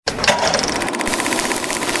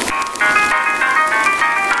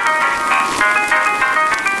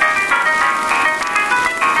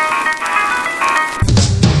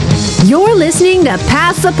to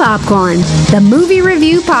Pass the Popcorn, the movie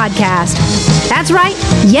review podcast. That's right,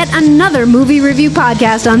 yet another movie review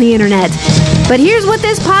podcast on the internet. But here's what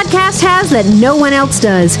this podcast has that no one else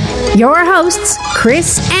does. Your hosts,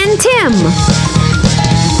 Chris and Tim.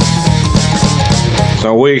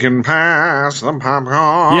 So we can pass the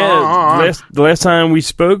popcorn. Yeah, the last time we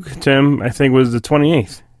spoke, Tim, I think was the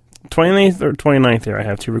 28th. 28th or 29th here. I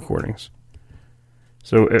have two recordings.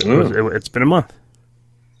 So it's been a month.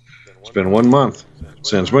 It's been 1 month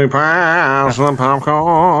since we passed the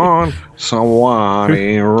popcorn.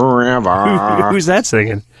 Swanee River. Who's that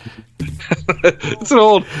singing? It's an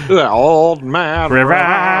old man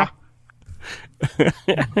river.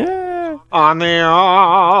 On the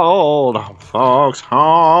old folks'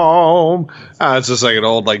 home. It's just like an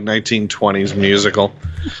old 1920s musical.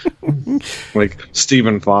 Like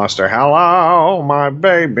Stephen Foster. Hello, my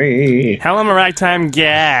baby. Hello, my ragtime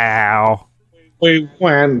gal. We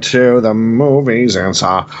went to the movies and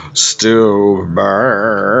saw Stuber.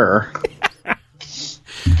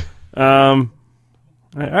 All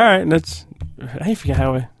right, let's. I forget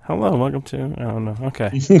how. Hello, welcome to. I don't know. Okay,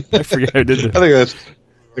 I forget how I did this. I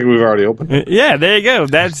think we've already opened it. Yeah, there you go.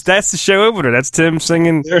 That's the show opener. That's Tim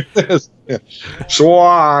singing. There it is. Yeah.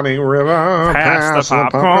 Swanee River, pass the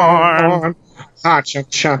popcorn. Ha cha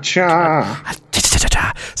cha cha.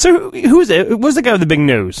 So who's it? What's the guy with the big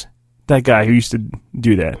nose? That guy who used to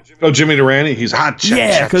do that. Oh, Jimmy Durante. He's hot.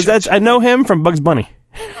 Yeah, because I know him from Bugs Bunny.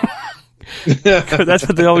 That's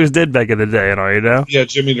what they always did back in the day, you know? Yeah,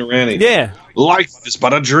 Jimmy Durante. Yeah. Life is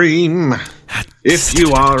but a dream if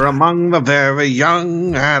you are among the very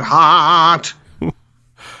young at heart.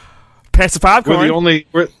 Pass the popcorn. We're the only...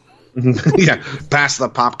 yeah, pass the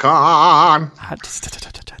popcorn.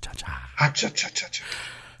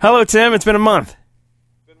 Hello, Tim. It's been a month.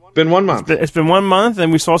 Been 1 month. It's been 1 month,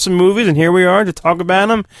 and we saw some movies, and here we are to talk about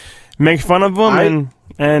them, make fun of them,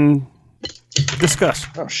 and discuss.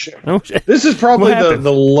 Oh shit! This This is probably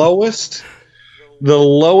the lowest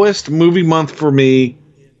movie month for me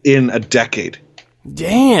in a decade.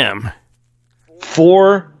 Damn.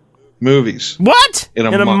 4 movies. What? In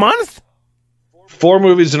a month? 4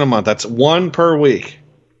 movies in a month. That's 1 per week.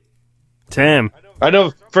 Tim. I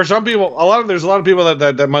know for some people, there's a lot of people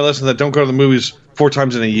that might listen that don't go to the movies 4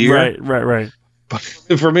 times in a year. Right. But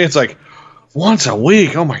for me, it's like once a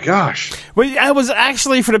week. Oh my gosh. Well, I was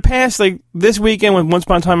actually for the past this weekend with Once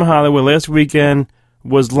Upon a Time in Hollywood. Last weekend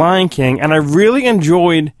was Lion King, and I really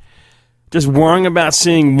enjoyed just worrying about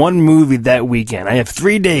seeing one movie that weekend. I have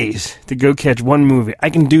 3 days to go catch one movie.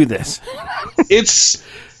 I can do this. It's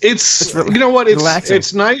you know what? Relaxing.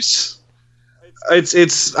 It's nice.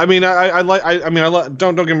 It's. I mean, I like. I mean,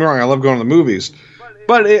 don't get me wrong. I love going to the movies,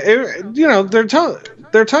 but you know, there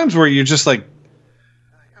are times where you're just like,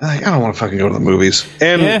 I don't want to fucking go to the movies.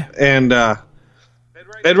 And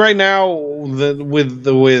right now, with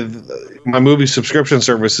my movie subscription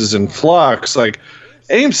services in flux,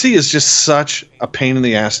 AMC is just such a pain in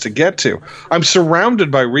the ass to get to. I'm surrounded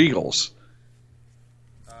by Regals,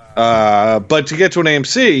 but to get to an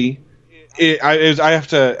AMC. I either have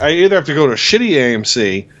to go to a shitty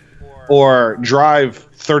AMC or drive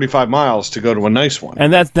 35 miles to go to a nice one.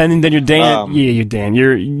 And then you're Dan. You're Dan.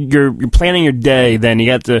 You're planning your day. Then you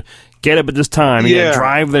got to get up at this time. You got to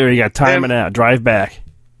drive there. You got to time it out. Drive back.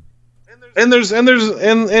 And there's you know,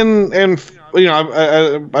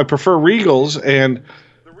 I prefer Regals, and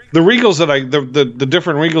the Regals that the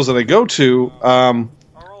different Regals that I go to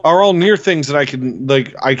are all near things that I can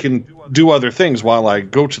do other things while I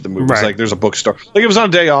go to the movies. Right. Like there's a bookstore. Like if it's on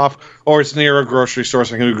a day off, or it's near a grocery store,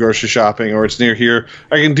 so I can do grocery shopping, or it's near here,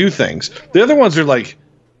 I can do things. The other ones are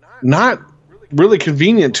not really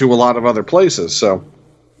convenient to a lot of other places. So,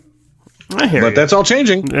 but that's all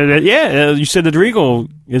changing. You said that Regal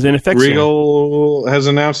is in effect. Regal has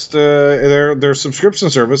announced their subscription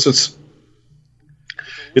service.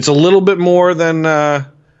 It's a little bit more than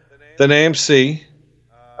AMC.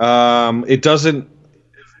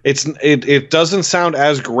 It doesn't sound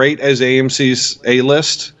as great as AMC's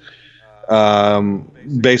A-List.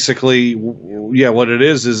 Basically, what it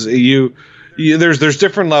is there's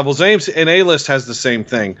different levels. AMC and A-List has the same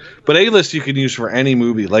thing, but A-List you can use for any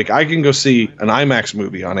movie. Like I can go see an IMAX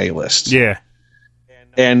movie on A-List,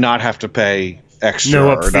 and not have to pay extra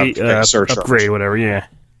or not to pay surcharge, upgrade, whatever.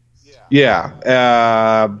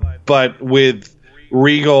 But with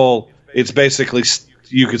Regal, it's basically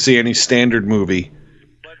you could see any standard movie.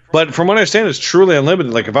 But from what I understand, it's truly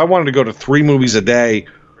unlimited. Like if I wanted to go to 3 movies a day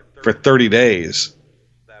for 30 days,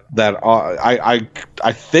 that I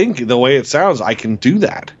think the way it sounds, I can do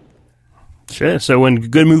that. Sure. So when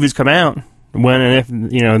good movies come out, when and if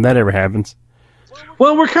that ever happens.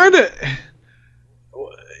 Well, we're kind of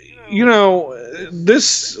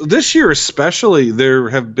this year especially, there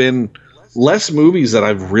have been less movies that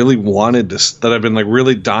I've really that I've been like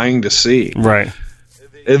really dying to see. Right.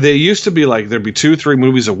 They used to be like there'd be 2-3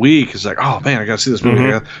 movies a week. It's like, oh man, I gotta see this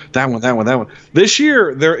movie. That one. This year,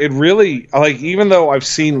 it really like, even though I've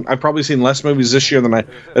probably seen less movies this year than as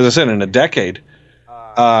I said, in a decade.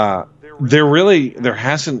 There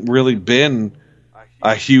hasn't really been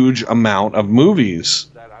a huge amount of movies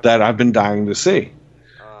that I've been dying to see.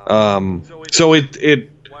 So when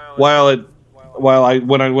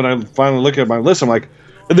I finally look at my list, I'm like,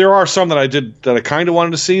 there are some that I kind of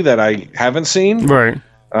wanted to see that I haven't seen. Right.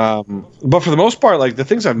 But for the most part, like the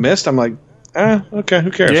things I've missed, I'm like, okay,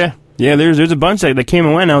 who cares? Yeah. There's a bunch that came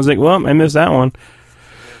and went. I was like, well, I missed that one.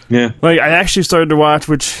 Yeah. Like I actually started to watch,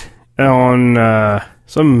 which on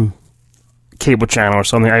some cable channel or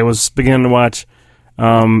something, I was beginning to watch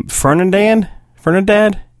Fernandad.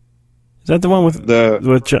 Is that the one with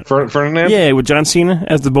Fernandad? Yeah, with John Cena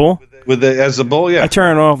as the bull. As the bull, yeah. I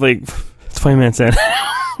turned it off like 20 minutes in.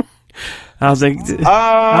 I was like,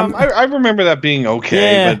 I remember that being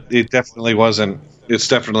okay, but it definitely wasn't. It's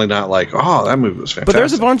definitely not like, oh, that movie was fantastic.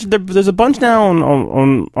 But there's a bunch now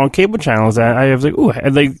on cable channels that I was like, ooh,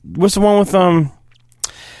 like what's the one with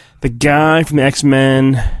the guy from the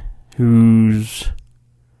X-Men who's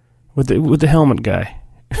with the helmet guy?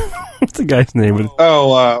 What's the guy's name?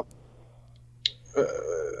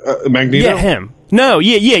 Magneto? Yeah, him. No,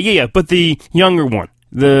 yeah. But the younger one,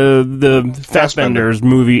 the Fassbender's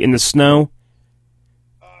movie in the snow.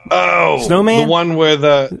 Oh, Snowman, the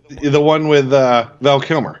one with Val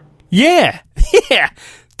Kilmer. Yeah.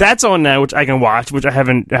 That's on now, which I can watch. Which I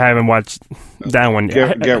haven't watched that one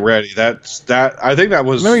yet. Get ready. I think that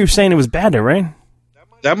was. Remember you were saying it was bad, though, right?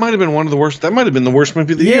 That might have been one of the worst. That might have been the worst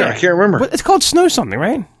movie of the year. I can't remember. But it's called Snow something,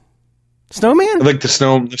 right? Snowman? Like the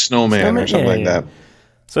snowman or something like that.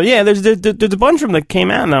 So yeah, there's a bunch of them that came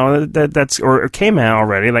out now that's came out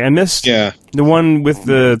already. Like I missed the one with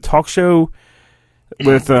the talk show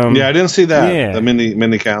with I didn't see that. Yeah. The Mindy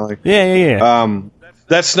Kaling. Yeah.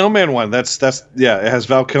 That Snowman one. That's it has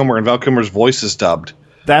Val Kilmer, and Val Kilmer's voice is dubbed.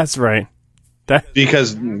 That's right.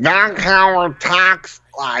 Because Val Kilmer talks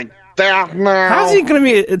like that now. How's he going to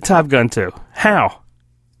be a Top Gun 2? How?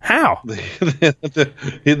 They're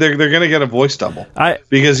going to get a voice double.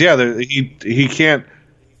 Because he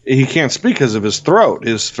can't speak because of his throat.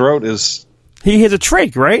 His throat is. He has a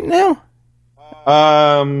trach right now.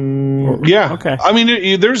 Yeah. Okay. I mean,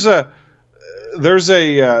 there's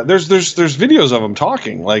videos of him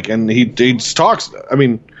talking, like, and he talks. I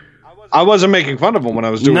mean, I wasn't making fun of him when I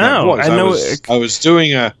was doing that voice. I was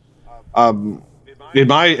doing in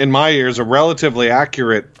my ears a relatively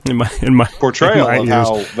accurate portrayal of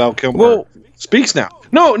how Val Kilmer speaks now.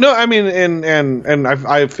 No, I mean, and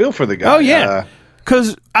I feel for the guy. Oh yeah.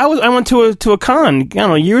 Because I went to a con, I don't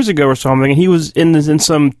know, years ago or something, and he was in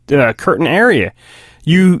some curtain area.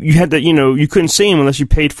 You had to, you couldn't see him unless you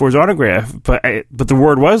paid for his autograph. But the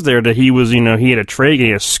word was there that he was, he had a trach, he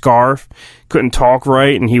had a scarf, couldn't talk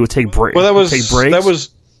right, and he would take breaks. Well, that was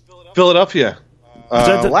Philadelphia.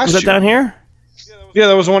 Was that down here? Yeah,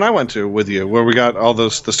 that was the one I went to with you, where we got all the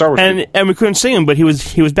Star Wars people. And we couldn't see him, but he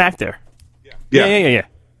was back there. Yeah.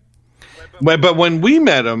 But when we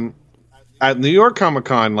met him at New York Comic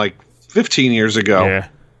Con like 15 years ago,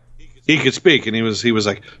 he could speak, and he was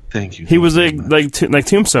like, "Thank you." He was like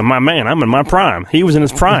Tombstone, my man. I'm in my prime. He was in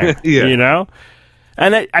his prime,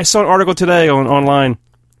 And I saw an article today online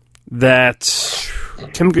that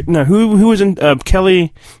who was in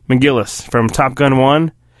Kelly McGillis from Top Gun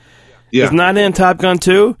 1 is not in Top Gun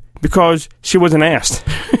 2 because she wasn't asked.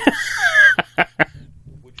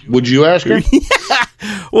 Would you ask her?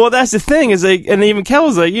 Well, that's the thing is and even Kel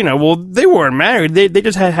was like, they weren't married. They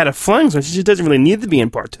just had a fling, so she doesn't really need to be in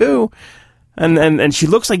part 2. And she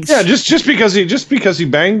looks like just because he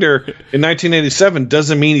banged her in 1987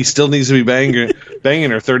 doesn't mean he still needs to be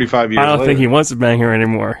banging her 35 years later. I don't think he wants to bang her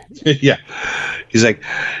anymore. Yeah, he's like,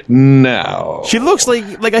 no. She looks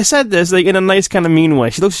like I said this like in a nice kind of mean way.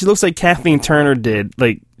 She looks like Kathleen Turner did,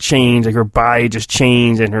 like change, like her body just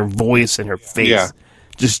changed and her voice and her face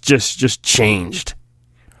just changed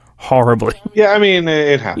horribly. Yeah, I mean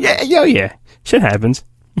it happens. Yeah, shit happens.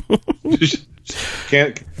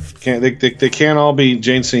 They can't all be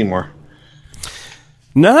Jane Seymour.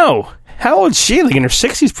 No. How old is she? Like in her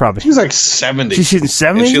 60s, probably. She's like 70. She's in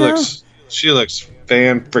 70s now? She looks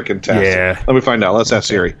fan-frickin-tastic. Yeah. Let me find out. Let's ask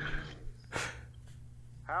Siri.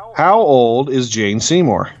 How old is Jane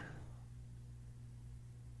Seymour?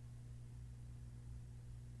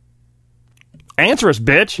 Answer us,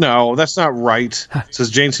 bitch. No, that's not right. It says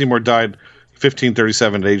Jane Seymour died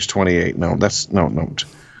 1537 at age 28. No, that's no.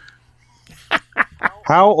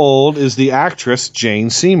 How old is the actress Jane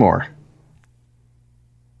Seymour?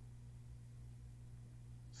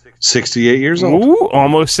 68 years old. Ooh,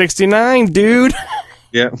 almost 69, dude.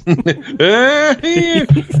 Yeah. She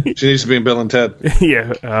needs to be in Bill and Ted.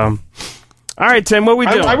 Yeah. All right, Tim, what we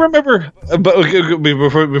doing? I remember, but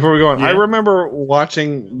before we go on, Yeah. I remember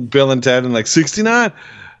watching Bill and Ted in like 69.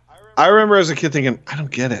 I remember as a kid thinking, I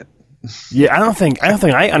don't get it. Yeah, I don't think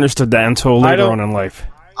I understood that until later on in life.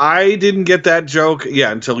 I didn't get that joke,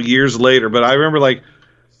 until years later. But I remember like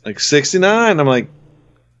 69. I'm like,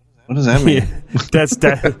 what does that mean? Yeah, that's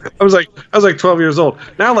that. I was like 12 years old.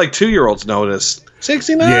 Now like 2-year-olds notice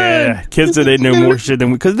 69. Yeah, kids today know more shit than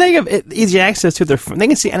we, because they have easy access to their phone. They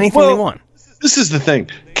can see anything they want. This is the thing.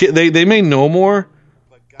 They may know more,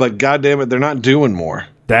 but goddamn it, they're not doing more.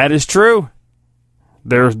 That is true.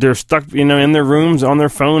 They're stuck, in their rooms on their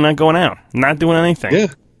phone, not going out, not doing anything. Yeah.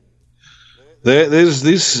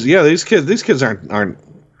 These kids aren't.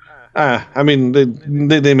 I mean,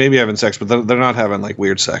 they may be having sex, but they're not having like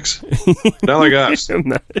weird sex. Not like us.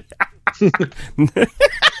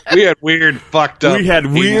 We had weird, fucked up. We had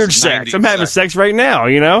weird sex. I'm having sex right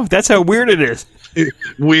now. That's how weird it is.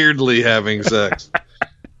 Weirdly having sex.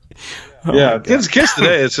 Yeah, kids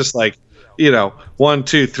today. It's just like 1,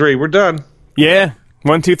 2, 3. We're done. Yeah,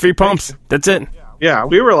 1, 2, 3 pumps. That's it. Yeah,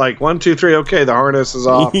 we were like 1, 2, 3. Okay, the harness is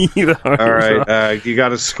off. All right, you got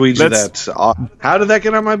to squeegee that off. How did that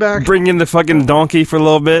get on my back? Bring in the fucking donkey for a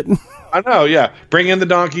little bit. I know. Yeah, bring in the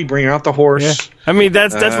donkey. Bring out the horse. Yeah. I mean,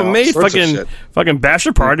 that's what made fucking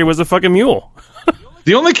bachelor party was a fucking mule.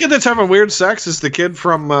 The only kid that's having weird sex is the kid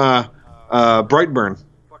from Brightburn,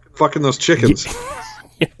 fucking those chickens.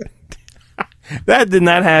 That did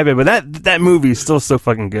not happen, but that movie is still so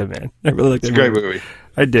fucking good, man. I really like that. It's a great movie.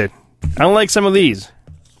 I did. I don't like some of these.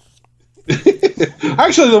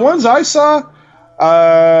 Actually, the ones I saw,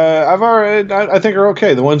 I think are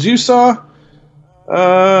okay. The ones you saw,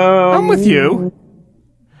 I'm with you.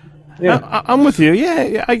 Yeah, I'm with you.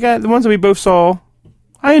 Yeah, I got the ones that we both saw.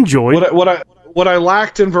 I enjoyed. What I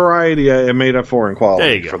lacked in variety, it made up for in quality.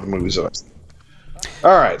 There you go. For the movies that I saw.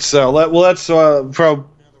 All right, so let's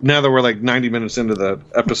now that we're like 90 minutes into the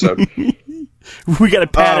episode, we got to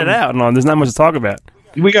pad it out. No, there's not much to talk about.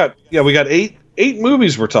 We got eight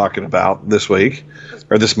movies we're talking about this week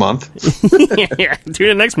or this month. Yeah, tune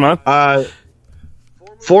in next month. 4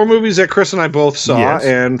 movies that Chris and I both saw,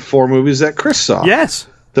 and 4 movies that Chris saw. Yes.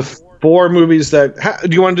 The 4 movies that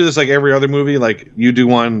do you want to do this like every other movie? Like you do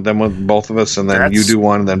one, then with both of us, and then you do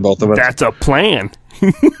one, then both of us. That's a plan.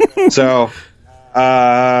 So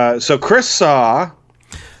Chris saw.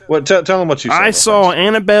 What? Tell them what you saw. I saw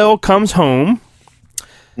Annabelle Comes Home.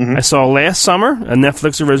 Mm-hmm. I saw Last Summer, a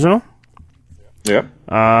Netflix original. Yep.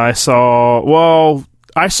 I saw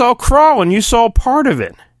Crawl, and you saw part of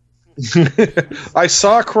it. I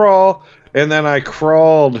saw Crawl, and then I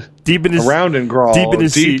crawled around and crawled deep in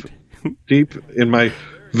his seat. Deep in my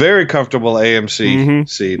very comfortable AMC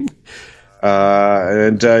seat.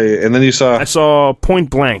 And then you saw... I saw Point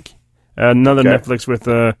Blank, another Netflix with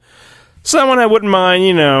someone I wouldn't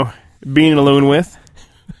mind, being alone with.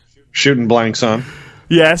 Shooting blanks on.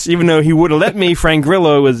 Yes, even though he would have let me. Frank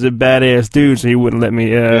Grillo was a badass dude, so he wouldn't let me,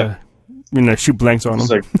 shoot blanks on him.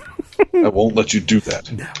 Like, I won't let you do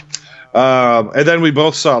that. No. And then we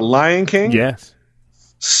both saw Lion King. Yes.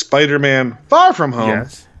 Spider-Man Far From Home.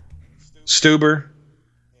 Yes. Stuber.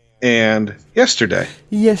 And Yesterday.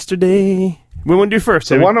 We want to do first.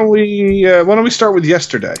 So why don't we start with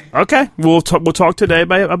Yesterday? Okay, we'll talk today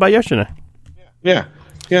about Yesterday. Yeah,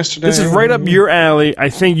 Yesterday. This is right up your alley. I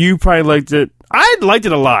think you probably liked it. I liked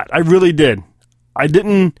it a lot. I really did. I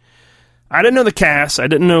didn't know the cast. I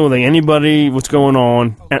didn't know anybody. What's going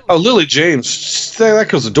on? And Lily James. That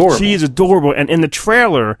girl's adorable. She's adorable. And in the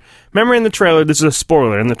trailer, remember in the trailer, this is a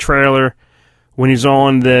spoiler. In the trailer, when he's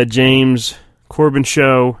on the James Corbin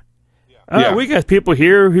show. We got people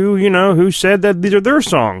here who said that these are their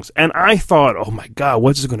songs. And I thought, oh my God,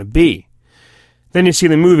 what's this going to be? Then you see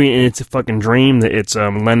the movie and it's a fucking dream that it's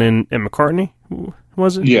Lennon and McCartney.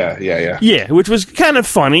 Was it? Yeah. Yeah, which was kind of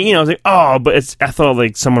funny. I was like, oh, but I thought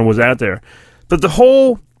like someone was out there. But the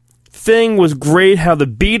whole thing was great how the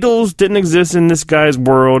Beatles didn't exist in this guy's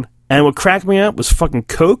world. And what cracked me up was fucking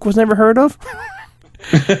Coke was never heard of.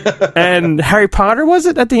 And Harry Potter, was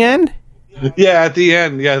it, at the end? Yeah, at the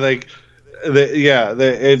end. Yeah, like...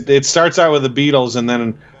 it starts out with the Beatles, and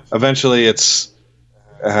then eventually it's,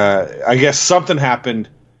 I guess something happened.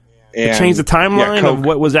 And it changed the timeline of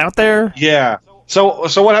what was out there? Yeah.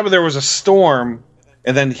 So what happened? There was a storm,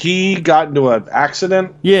 and then he got into an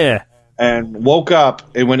accident. Yeah. And woke up,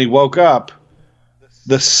 and when he woke up,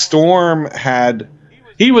 the storm had...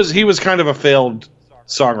 He was kind of a failed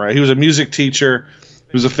songwriter. He was a music teacher.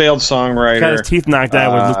 He was a failed songwriter. Got his teeth knocked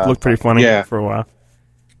out, which looked pretty funny for a while.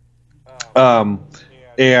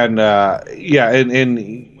 And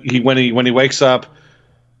he when he wakes up,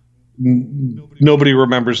 nobody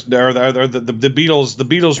remembers. The Beatles. The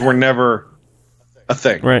Beatles were never a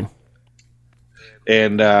thing, right?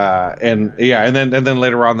 And then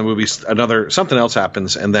later on in the movie, something else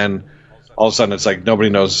happens, and then all of a sudden it's like nobody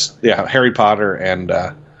knows. Yeah, Harry Potter and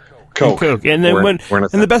Coke. And then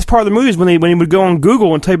the best part of the movie is when he would go on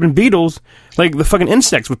Google and type in Beatles, like the fucking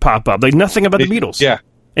insects would pop up, like nothing about the Beatles. Yeah.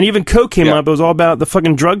 And even Coke came up. It was all about the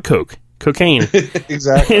fucking drug cocaine.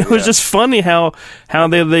 Exactly. It was just funny how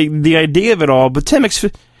the idea of it all. But Tim,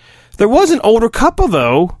 there was an older couple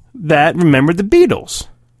though that remembered the Beatles.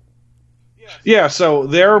 Yeah, so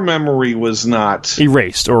their memory was not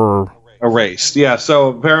erased. Yeah, so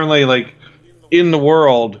apparently, like in the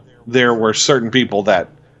world, there were certain people that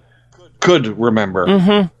could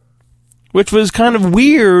remember, which was kind of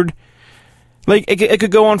weird. Like it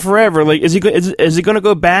could go on forever. Like is he going to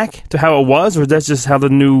go back to how it was, or that's just how the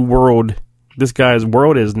new world, this guy's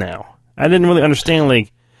world, is now? I didn't really understand.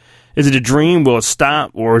 Like, is it a dream? Will it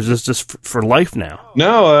stop, or is this just for life now?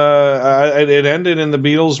 No, it ended, and the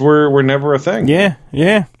Beatles were never a thing. Yeah.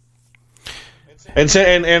 And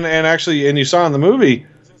actually, and you saw in the movie,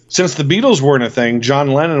 since the Beatles weren't a thing,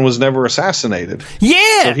 John Lennon was never assassinated.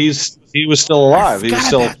 Yeah, so he was still alive. He was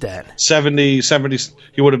still 70.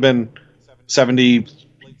 He would have been 70,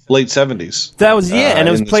 late 70s. That was and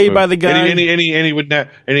it was played by the guy. And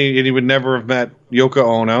he would never have met Yoko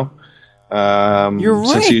Ono. You're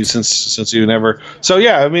right. Since you never. So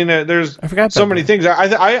yeah, I mean, there's so many things.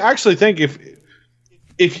 I actually think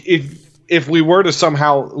if we were to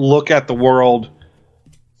somehow look at the world,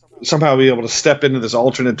 somehow be able to step into this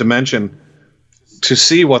alternate dimension to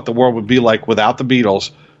see what the world would be like without the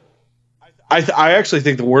Beatles, I actually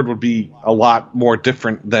think the world would be a lot more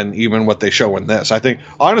different than even what they show in this. I think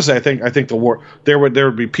the war there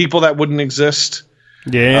would be people that wouldn't exist.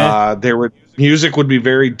 Yeah. Music would be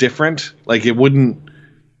very different. Like it wouldn't,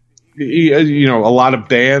 a lot of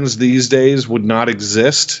bands these days would not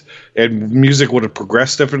exist, and music would have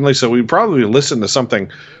progressed differently. So we'd probably listen to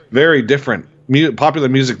something very different. Popular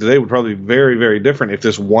music today would probably be very, very different if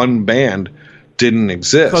this one band didn't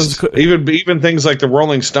exist. Even things like the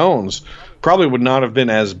Rolling Stones probably would not have been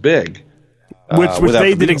as big. Which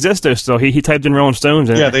they did exist though. Still, he typed in Rolling Stones.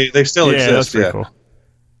 Yeah, they still exist. That's cool.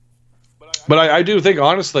 But I do think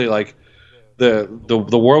honestly, like the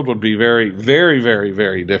world would be very, very, very,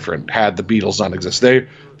 very different had the Beatles not exist.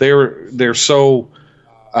 They're so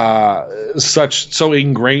so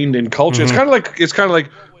ingrained in culture. It's kind of like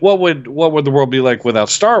what would the world be like without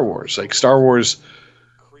Star Wars? Like Star Wars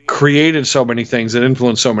created so many things that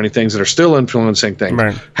influenced so many things that are still influencing things.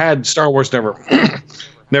 Right. Had Star Wars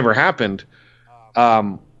never happened,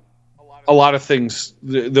 a lot of things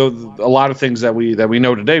that we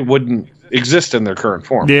know today wouldn't exist in their current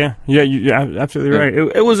form. Yeah, you're absolutely right.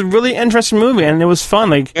 It was a really interesting movie, and it was fun.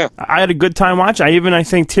 Like I had a good time watching. I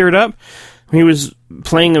think teared up. He was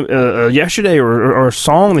playing yesterday or a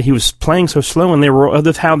song that he was playing so slow, and they were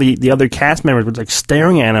how the other cast members were like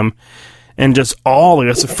staring at him and just all.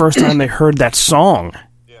 That's the first time they heard that song.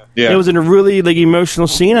 Yeah, it was in a really like emotional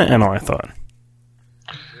scene, and all I thought.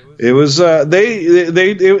 It was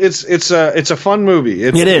it's a fun movie.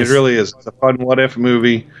 It is. It really is. It's a fun what if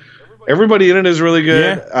movie. Everybody in it is really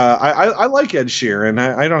good. Yeah. I like Ed Sheeran.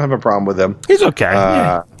 I don't have a problem with him. He's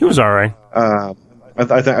okay. He was all right.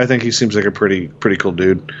 I think he seems like a pretty cool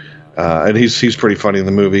dude, and he's pretty funny in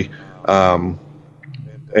the movie.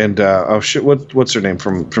 What's her name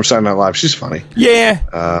from Saturday Night Live? She's funny.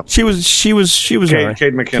 Yeah, she was Kate right.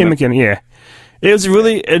 McKinnon. Kate McKinnon. Yeah, it was a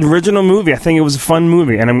really original movie. I think it was a fun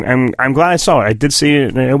movie, and I'm glad I saw it. I did see it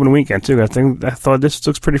in the open weekend too. I thought this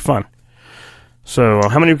looks pretty fun. So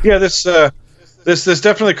how many? Yeah, this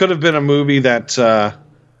definitely could have been a movie that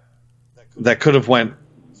could have went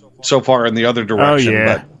so far in the other direction. Oh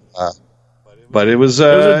yeah. But it was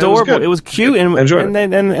adorable. It was cute, and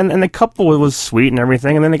the couple was sweet and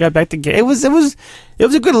everything. And then they got back together. It was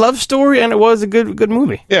a good love story, and it was a good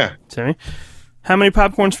movie. Yeah. Timmy, how many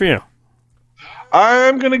popcorns for you?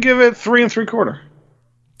 I'm gonna give it 3 3/4.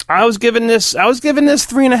 I was giving this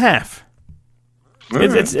 3.5.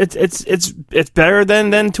 It's better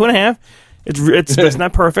than 2.5. It's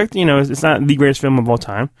not perfect. It's not the greatest film of all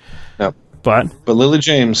time. No. But Lily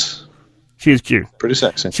James, she is cute, pretty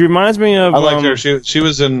sexy. She reminds me of. I liked her. She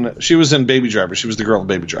was in Baby Driver. She was the girl in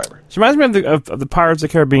Baby Driver. She reminds me of the Pirates of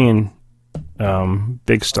the Caribbean,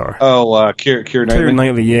 big star. Oh, Keira Knightley. Keira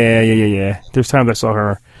Knightley. Yeah. There's times I saw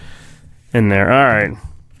her in there. All right.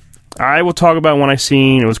 I will talk about one I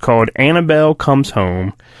seen. It was called Annabelle Comes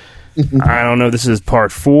Home. I don't know. This is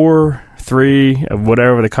part 4, 3 of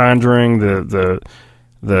whatever, The Conjuring, the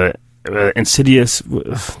Insidious,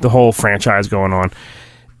 the whole franchise going on.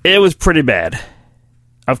 It was pretty bad.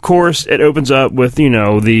 Of course, it opens up with,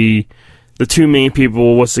 the two main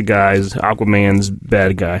people. What's the guy's? Aquaman's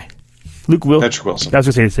bad guy. Luke Wilson. Patrick Wilson. That's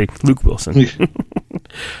what they say. Luke Wilson.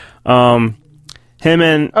 Him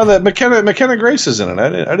and... Oh, that McKenna Grace is in it. I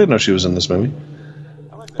didn't know she was in this movie.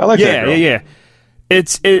 I like that girl. Yeah.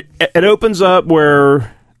 It opens up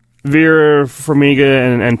where Vera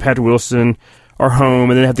Farmiga and Patrick Wilson are home,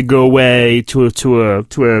 and then have to go away to a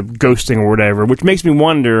ghosting or whatever, which makes me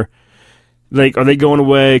wonder, like, are they going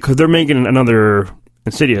away because they're making another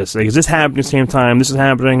Insidious? Like, is this happening at the same time? This is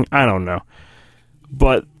happening? I don't know,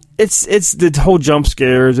 but it's the whole jump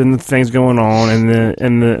scares and the things going on,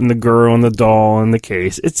 and the girl and the doll and the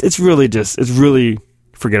case. It's really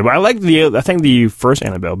forgettable. I think the first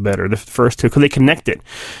Annabelle better, the first two, because they connected.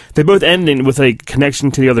 They both ended with a connection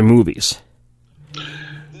to the other movies.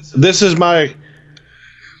 This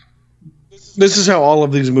is how all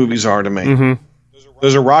of these movies are to me. Mm-hmm.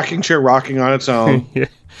 There's a rocking chair rocking on its own. Yeah.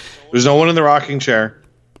 There's no one in the rocking chair.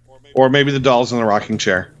 Or maybe the doll's in the rocking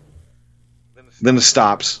chair. Then it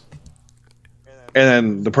stops. And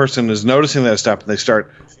then the person is noticing that it stopped, and they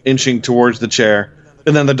start inching towards the chair.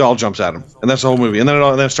 And then the doll jumps at him. And that's the whole movie. And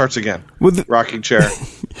then it starts again. Rocking chair.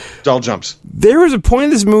 Doll jumps. There was a point in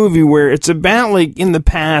this movie where it's about, like, in the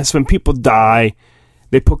past, when people die,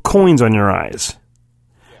 they put coins on your eyes.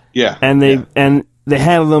 Yeah. And they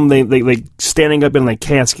had them they like standing up in like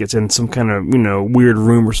caskets in some kind of, weird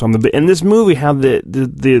room or something. But in this movie, how the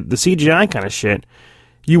CGI kind of shit,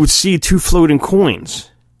 you would see 2 floating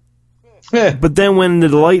coins. Yeah. But then when the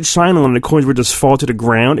light shined on them, the coins would just fall to the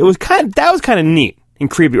ground. That was kind of neat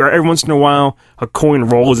and creepy. Or every once in a while, a coin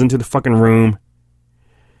rolls into the fucking room,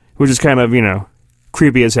 which is kind of,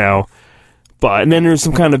 creepy as hell. And then there's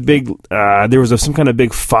some kind of big, some kind of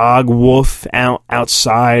big fog wolf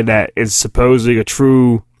outside that is supposedly a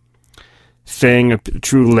true thing, a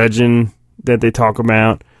true legend that they talk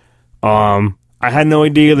about. I had no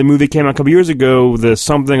idea. The movie came out a couple years ago, the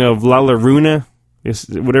something of La Llorona,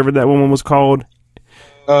 whatever that woman was called.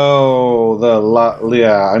 Oh, I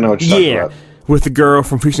know what you're talking about. With the girl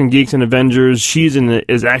from Freaks and Geeks and Avengers.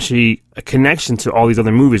 Is actually a connection to all these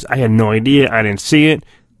other movies. I had no idea. I didn't see it.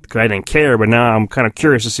 I didn't care, but now I'm kind of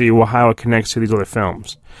curious to see how it connects to these other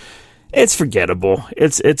films. It's forgettable.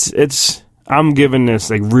 It's. I'm giving this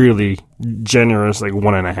like really generous, like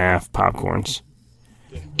 1.5 popcorns.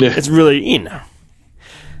 Yeah. It's really,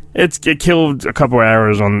 it killed a couple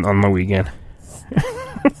hours on my weekend.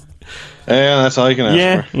 Yeah, that's all you can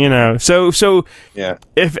ask for. So yeah.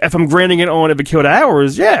 If I'm grading it on if it killed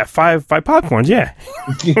hours, 5 popcorns, yeah.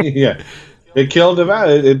 Yeah. It killed it.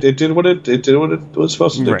 It did what it was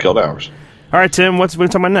supposed to do. It killed ours. All right, Tim. What are we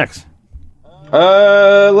talking about next?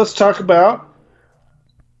 Let's talk about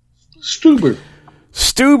Stuber.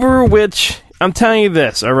 Stuber, which I'm telling you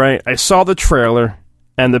this. All right, I saw the trailer,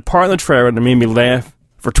 and the part in the trailer that made me laugh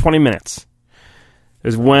for 20 minutes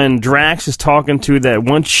is when Drax is talking to that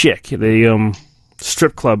one chick, the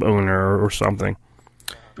strip club owner or something,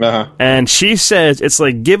 and she says it's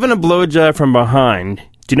like giving a blowjob from behind.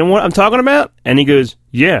 Do you know what I'm talking about? And he goes,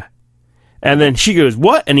 yeah. And then she goes,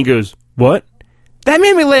 what? And he goes, what? That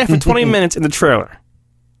made me laugh for 20 minutes in the trailer.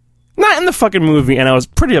 Not in the fucking movie, and I was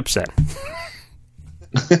pretty upset. And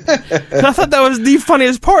I thought that was the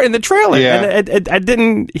funniest part in the trailer. Yeah. And I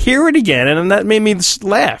didn't hear it again, and that made me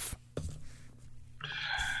laugh.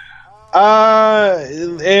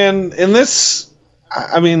 And in this,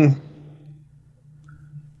 I mean,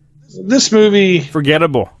 this movie...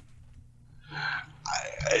 Forgettable.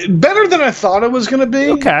 Better than I thought it was going to be.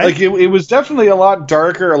 Okay. Like, it was definitely a lot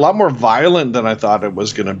darker, a lot more violent than I thought it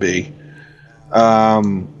was going to be.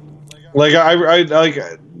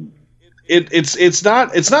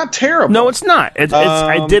 It's not terrible. No, it's not.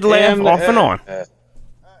 I did laugh off and on.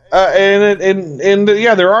 And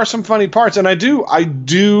there are some funny parts, and I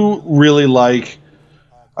do really like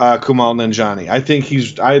Kumail Nanjiani. I think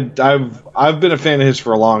I've been a fan of his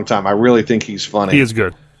for a long time. I really think he's funny. He is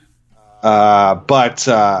good. It's.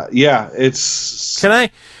 Can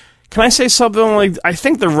I say something like I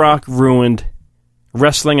think The Rock ruined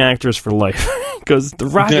wrestling actors for life because The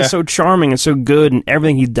Rock is so charming and so good in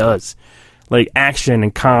everything he does, like action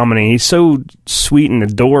and comedy. He's so sweet and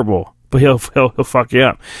adorable, but he'll fuck you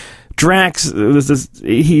up. Drax,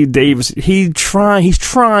 he's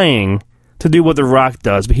trying to do what The Rock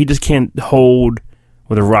does, but he just can't hold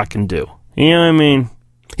what The Rock can do. You know what I mean?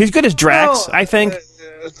 He's good as Drax, I think.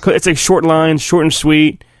 It's like short lines, short and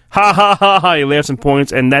sweet, ha ha ha ha. He laughs and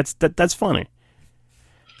points, and that's funny.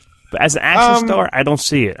 But as an action star, I don't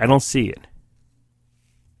see it.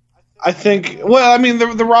 I think. Well, I mean,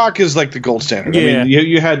 the Rock is like the gold standard. Yeah. I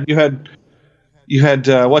mean, you had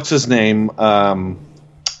what's his name?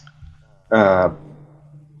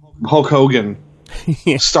 Hulk Hogan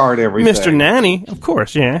starred everything. Mr. Nanny, of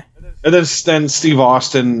course, yeah. And then Steve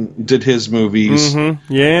Austin did his movies.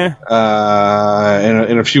 Mm-hmm. Yeah.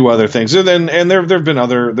 And a few other things. And there've been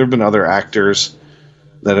other actors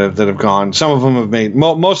that have gone. Some of them have made.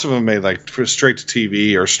 Most of them have made like straight to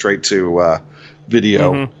TV or straight to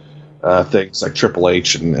video things like Triple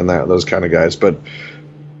H and those kind of guys. But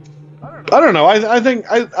I don't know. I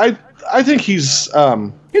think he's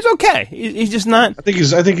okay. He's just not. I think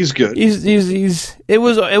he's good. It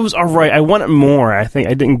was all right. I wanted more. I think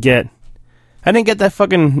I didn't get that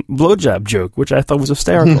fucking blowjob joke, which I thought was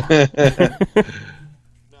hysterical.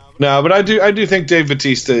 No, but I do think Dave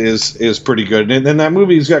Bautista is pretty good, and that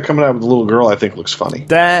movie he's got coming out with the little girl I think looks funny.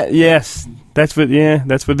 That's what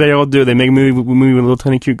they all do. They make a movie with a little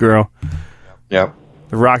tiny cute girl. Yep.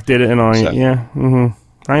 The Rock did it and all. Yeah.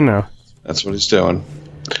 Mm-hmm. I know. That's what he's doing.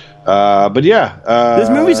 But yeah, this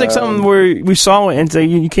movie's like something where we saw it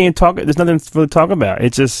and you can't talk. There's nothing to really talk about.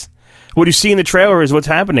 It's just what you see in the trailer is what's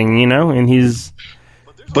happening, and he's.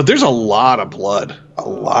 But there's a lot of blood.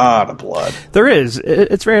 There is.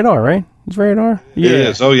 It's rated R, right? It's rated R. Yeah. It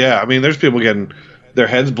is. Oh yeah. I mean, there's people getting their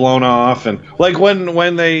heads blown off, and like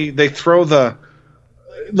when they throw the.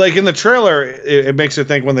 Like in the trailer, it makes you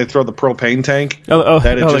think when they throw the propane tank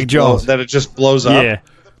that it just blows up. Yeah.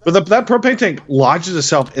 But that propane tank lodges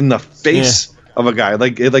itself in the face of a guy.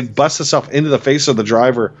 Like it busts itself into the face of the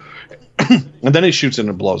driver, and then he shoots it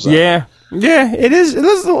and it blows up. Yeah, it is. It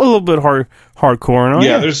is a little bit hardcore.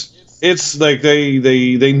 It's like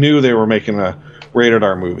they knew they were making a rated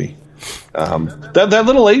R movie. That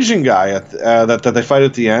little Asian guy that they fight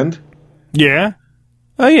at the end. Yeah.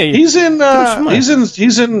 Oh yeah. He's in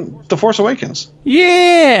The Force Awakens.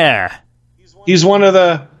 Yeah. He's one of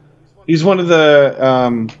the. There's the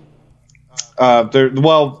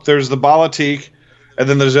Balatik, and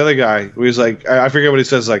then there's the other guy who he's like, I forget what he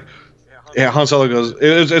says. Like, yeah, Han Solo goes.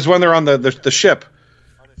 It's when they're on the ship,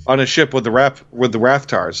 on a ship with the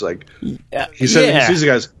Rathtars. Like, he says, he sees the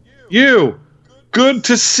guys. You, good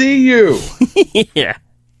to see you. Yeah,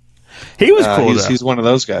 he was cool. He's one of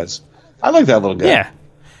those guys. I like that little guy. Yeah.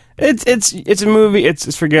 It's a movie.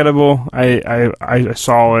 It's forgettable. I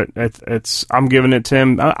saw it. I'm giving it to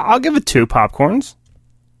him. I'll give it 2 popcorns.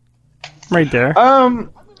 Right there.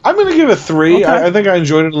 I'm going to give it 3. Okay. I think I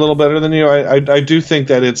enjoyed it a little better than you. I do think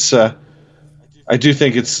that it's. I do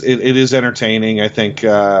think it is entertaining. I think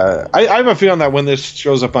I have a feeling that when this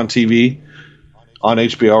shows up on TV, on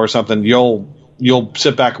HBO or something, you'll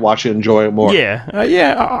sit back, watch it, enjoy it more. Yeah,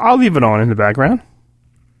 I'll leave it on in the background.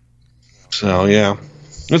 So yeah.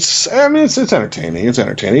 It's entertaining. It's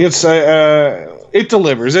entertaining. It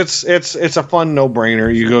delivers. It's a fun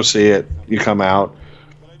no-brainer. You go see it, you come out.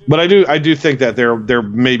 But I do think that there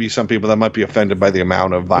may be some people that might be offended by the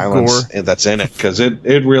amount of violence that's in it, because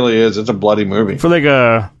it really is. It's a bloody movie for like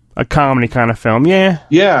a comedy kind of film. Yeah.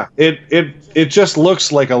 Yeah. It just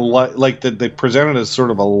looks like they present it as sort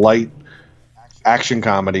of a light action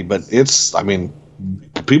comedy, but it's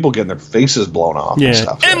people getting their faces blown off. Yeah. And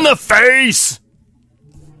stuff. In the face.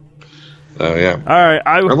 Oh yeah. All right.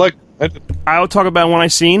 I'll talk about one I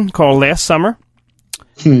seen called Last Summer.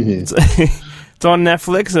 It's on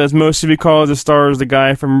Netflix. It's mostly because it stars the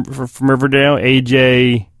guy from Riverdale,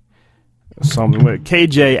 KJ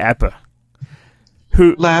Appa.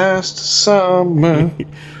 Who last summer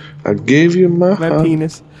I gave you my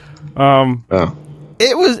penis.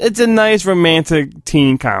 It's a nice romantic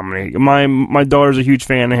teen comedy. My daughter's a huge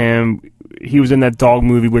fan of him. He was in that dog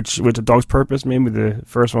movie, which A Dog's Purpose, maybe the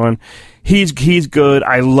first one. He's good.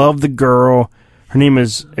 I love the girl. Her name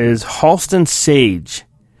is Halston Sage.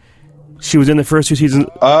 She was in the first 2 seasons.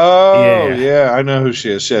 Oh, yeah, I know who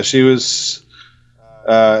she is. Yeah, she was.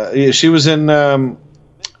 She was in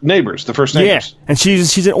Neighbors, the first Neighbors. Yeah, and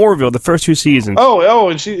she's in Orville, the first 2 seasons. Oh,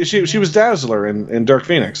 and she was Dazzler in Dark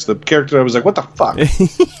Phoenix. The character I was like, what the fuck?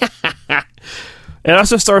 It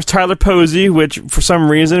also stars Tyler Posey, which for some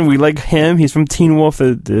reason we like him. He's from Teen Wolf,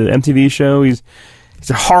 the MTV show. He's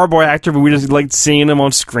a horrible actor, but we just like seeing him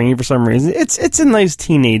on screen for some reason. It's a nice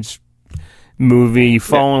teenage movie. You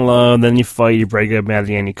fall in love, then you fight, you break up, at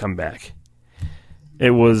the end you come back.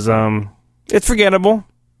 It was it's forgettable.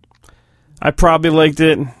 I probably liked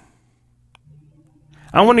it.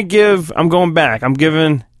 I'm going back. I'm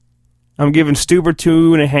giving Stuber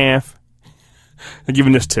 2.5. I'm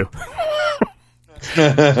giving this 2.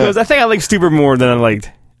 Because I think I like Stuber more than I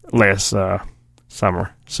liked last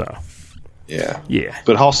summer. So yeah.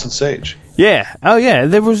 But Halston Sage. Yeah. Oh yeah.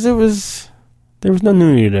 There was no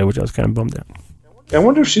nudity there, which I was kind of bummed out. I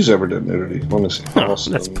wonder if she's ever done nudity. Let me see.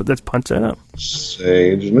 Let's punch that up.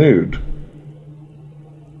 Sage nude.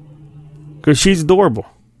 Because she's adorable.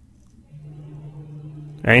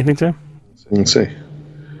 Anything, Tim? Let's see.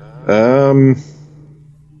 I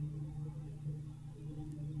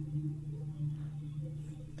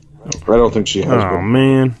don't think she has. Oh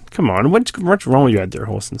man, come on! What's wrong with you out there,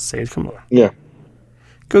 Holston Sage? Come on. Yeah.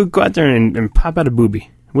 Go out there and pop out a boobie,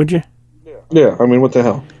 would you? Yeah. I mean, what the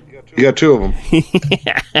hell? You got two of them.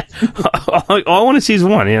 all I want to see is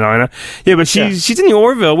one. Yeah, but she's in the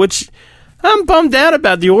Orville, which I'm bummed out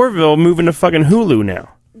about. The Orville moving to fucking Hulu now.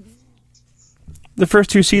 The first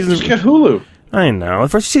two seasons. Just get Hulu. I know. The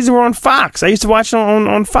first season were on Fox. I used to watch it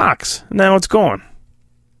on Fox. Now it's gone.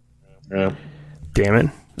 Yeah. Damn it.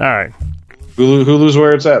 All right. Hulu's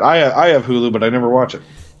where it's at. I have Hulu, but I never watch it.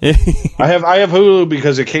 I have Hulu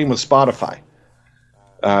because it came with Spotify.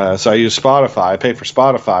 So I use Spotify. I pay for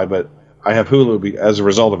Spotify, but I have Hulu as a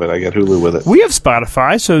result of it. I get Hulu with it. We have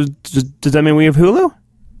Spotify, so does that mean we have Hulu?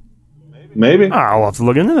 Maybe. Oh, I'll have to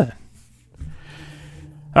look into that.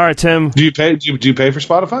 All right, Tim. Do you pay? Do you pay for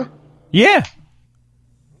Spotify? Yeah.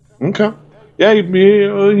 Okay. Yeah,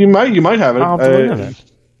 you might have it. I'll have to look into that.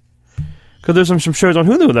 Because there's some shows on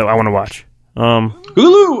Hulu that I want to watch.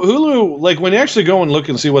 Hulu, like when you actually go and look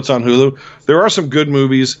and see what's on Hulu, there are some good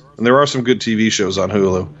movies and there are some good TV shows on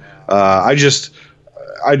Hulu. I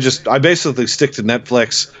basically stick to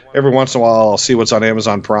Netflix. Every once in a while, I'll see what's on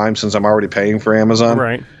Amazon Prime since I'm already paying for Amazon.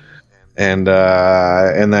 Right. And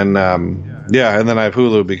then I have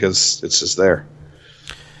Hulu because it's just there.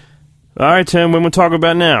 All right, Tim. What we'll talk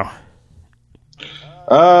about now?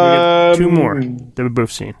 We got two more that we've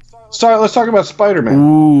both seen. Let's talk about Spider-Man.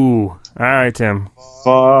 Ooh. All right, Tim.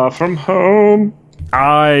 Far From Home.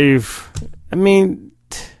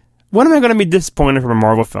 when am I going to be disappointed from a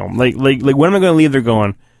Marvel film? Like when am I going to leave there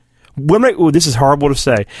going, this is horrible to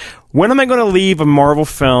say. When am I going to leave a Marvel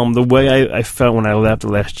film the way I felt when I left The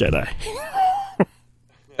Last Jedi?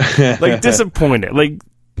 Like disappointed. Like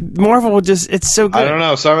Marvel it's so good. I don't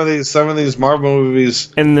know. Some of these Marvel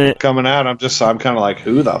movies coming out, I'm kind of like,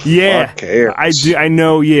 who the fuck cares? I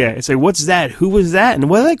know, yeah. It's like, what's that? Who was that? And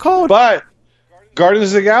what are they called? But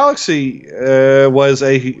Guardians of the Galaxy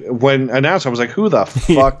when announced, I was like, who the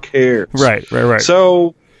fuck cares? Right.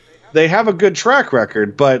 So they have a good track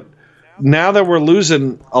record, but now that we're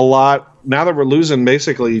losing a lot, now that we're losing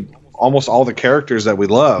basically almost all the characters that we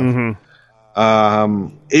love,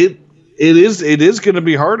 it is going to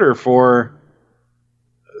be harder for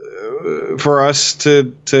us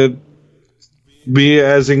to be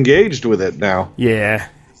as engaged with it now. Yeah,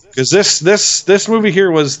 because this movie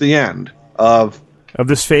here was the end of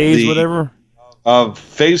this phase, whatever, of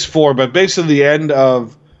Phase 4, but basically the end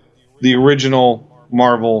of the original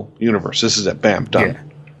Marvel universe. This is it. Bam, done. Yeah.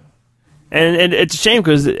 And it's a shame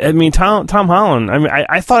because Tom Holland.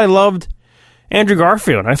 I thought I loved Andrew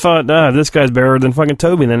Garfield. I thought this guy's better than fucking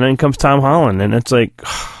Toby. And then comes Tom Holland, and it's like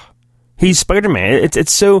he's Spider-Man.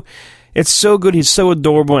 It's so good. He's so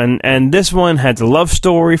adorable. And this one had the love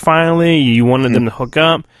story. Finally, you wanted them to hook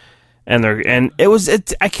up, and I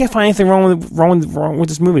can't find anything wrong with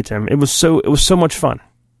this movie, Tim. It was so much fun.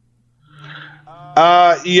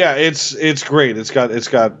 Yeah, it's great. It's got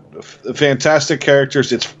fantastic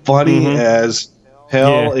characters. It's funny as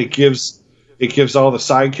hell. Yeah. It gives all the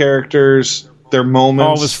side characters their moments.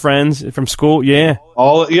 All of his friends from school, yeah.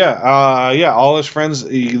 All his friends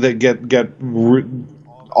that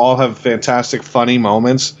all have fantastic, funny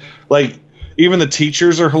moments. Like even the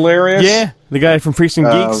teachers are hilarious. Yeah, the guy from Freaks and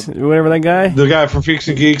Geeks, whatever that guy. The guy from Freaks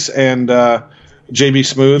and Geeks and JB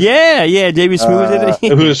Smoove. Yeah, JB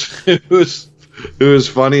Smoove. Who is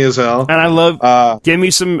funny as hell. And I love. Give me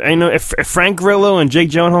some. If Frank Grillo and Jake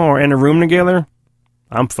Gyllenhaal are in a room together,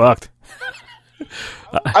 I'm fucked.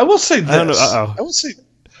 I will say this. I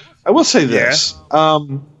will say this.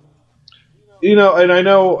 And I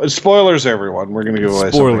know spoilers. Everyone, we're going to give away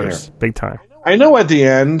spoilers, here. Big time. I know at the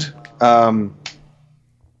end,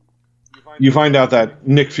 you find out that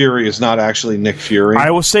Nick Fury is not actually Nick Fury. I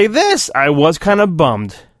will say this. I was kind of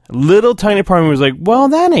bummed. Little tiny part of me was like, well,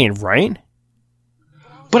 that ain't right.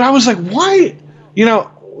 But I was like, why?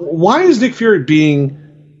 Why is Nick Fury being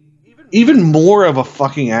even more of a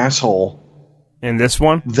fucking asshole in this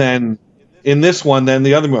one than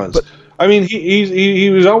the other ones? But, he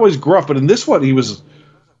was always gruff, but in this one I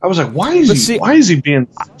was like, why is he being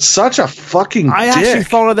such a fucking dick? I actually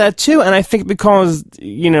thought of that too, and I think because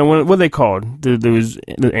what are they called?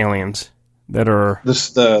 The aliens that are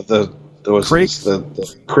the Creeks?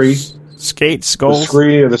 The Cree? Skate, Skulls? The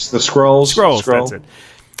Scree or the Scrolls? Scrolls, that's it.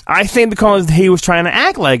 I think because he was trying to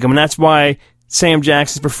act like him, and that's why Sam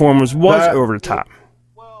Jackson's performance was over the top.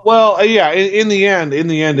 Well, yeah. In the end,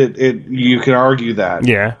 it you can argue that.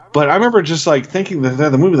 Yeah. But I remember just like thinking that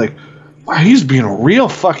the movie, like, wow, he's being a real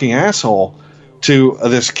fucking asshole to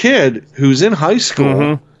this kid who's in high school.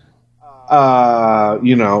 Mm-hmm.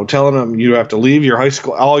 Telling him you have to leave your high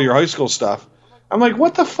school, all your high school stuff. I'm like,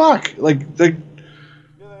 what the fuck? Everybody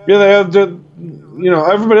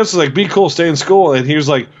else is like, be cool, stay in school, and he's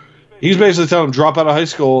basically telling him drop out of high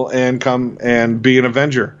school and come and be an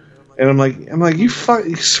Avenger. And I'm like, you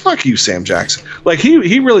fuck you, Sam Jackson. Like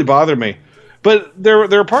he really bothered me. But there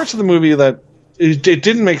are parts of the movie that it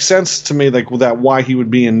didn't make sense to me, like that why he would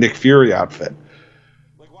be in Nick Fury outfit.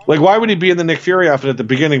 Like, why would he be in the Nick Fury outfit at the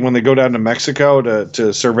beginning when they go down to Mexico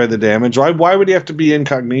to survey the damage? Why would he have to be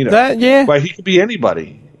incognito? Why, he could be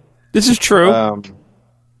anybody. This is true.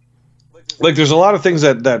 Like, there's a lot of things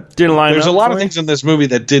that didn't line up. There's a lot of things in this movie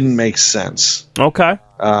that didn't make sense. Okay.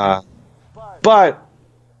 But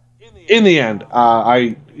in the end,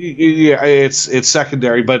 it's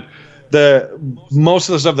secondary. But most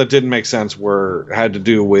of the stuff that didn't make sense had to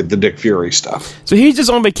do with the Nick Fury stuff. So he's just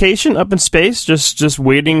on vacation up in space, just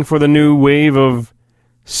waiting for the new wave of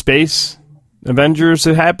space Avengers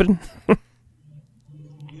to happen.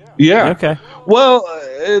 Yeah. Okay. Well,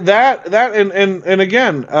 that and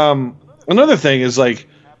again, another thing is like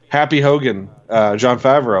Happy Hogan, Jon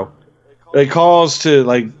Favreau. It calls to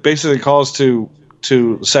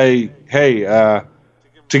say, hey, to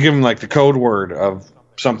give him like the code word of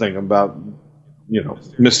something about,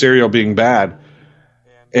 Mysterio being bad,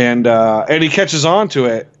 and he catches on to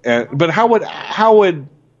it. But how would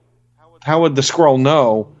the Skrull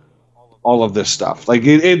know all of this stuff? Like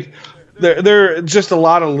there are just a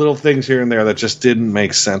lot of little things here and there that just didn't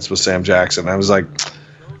make sense with Sam Jackson. I was like,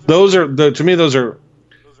 those are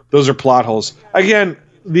plot holes. Again,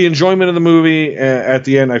 the enjoyment of the movie at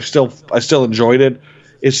the end, I still enjoyed it.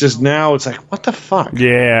 It's just now it's like, what the fuck?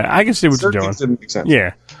 Yeah, I can see what you're doing. Didn't make sense.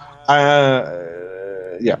 Yeah.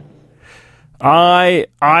 Yeah.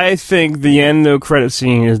 I think the end though credit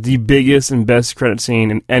scene is the biggest and best credit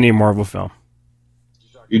scene in any Marvel film.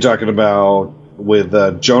 You talking about with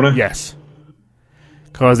Jonah? Yes.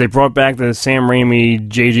 Because they brought back the Sam Raimi,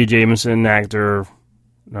 J.J. Jameson actor,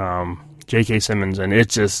 J.K. Simmons, and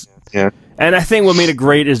it's just... Yeah. And I think what made it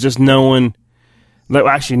great is just knowing... Like,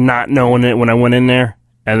 actually not knowing it when I went in there.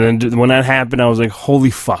 And then when that happened, I was like,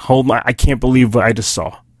 holy fuck. I can't believe what I just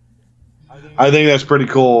saw. I think that's pretty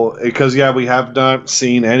cool. Because, yeah, we have not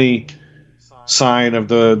seen any sign of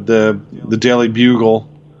the Daily Bugle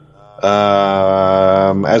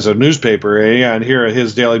as a newspaper, and here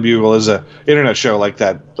his Daily Bugle is a internet show like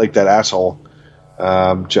that asshole.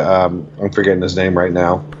 I'm forgetting his name right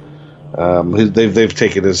now. They've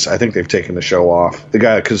taken I think they've taken the show off. The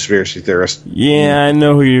guy, a conspiracy theorist. Yeah, I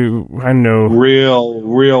know. Real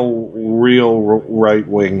right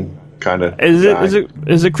wing kind of.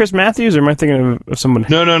 Is it Chris Matthews, or am I thinking of someone?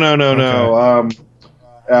 No. Okay.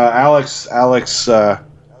 Alex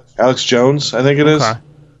Jones, I think it is.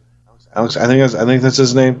 Alex, I think that's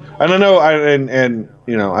his name. I don't know. I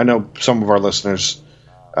know some of our listeners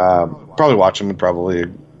probably watch him and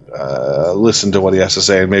probably listen to what he has to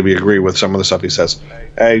say and maybe agree with some of the stuff he says.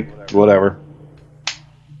 Hey, whatever.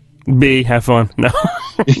 B, have fun. No.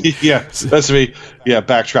 Yeah, that's me. Yeah,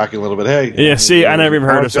 backtracking a little bit. Hey. Yeah. See, I never even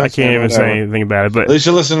heard of, so I can't even say anything about it. But at least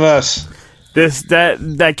you listen to us.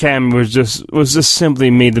 That camera was just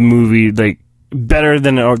simply made the movie like better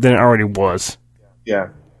than it already was. Yeah.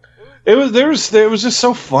 It was just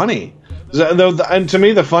so funny, and to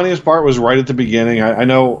me the funniest part was right at the beginning. I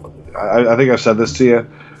know, I think I've said this to you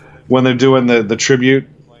when they're doing the tribute.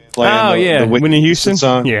 Playing the Whitney Houston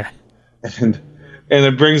song. Yeah, and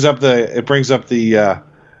it brings up the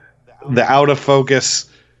out of focus,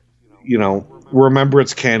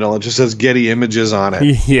 remembrance candle. It just says Getty Images on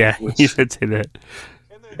it. Yeah, you should say that.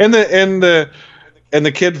 And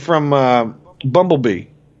the kid from Bumblebee.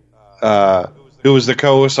 Who was the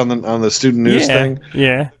co-host on the student news thing?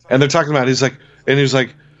 Yeah. And they're talking about he's like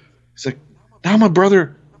now my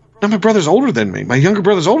brother's older than me. My younger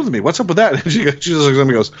brother's older than me. What's up with that? And she just looks at him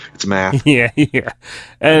and goes, it's math. Yeah.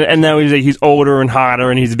 And now he's older and hotter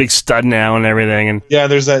and he's a big stud now and everything. And yeah,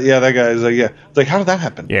 there's that. Yeah, that guy is like, yeah. It's like, how did that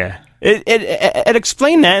happen? Yeah. It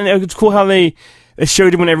explained that, and it's cool how they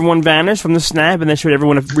showed you when everyone vanished from the snap, and they showed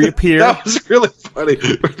everyone reappear. That was really funny.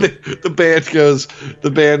 The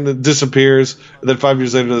band disappears, and then 5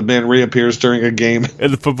 years later, the band reappears during a game.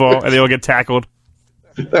 In the football, and they all get tackled.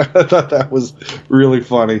 I thought that was really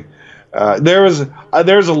funny. There's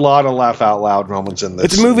a lot of laugh out loud moments in this.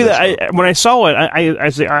 It's a movie that when I saw it, I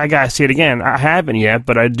said I gotta see it again. I haven't yet,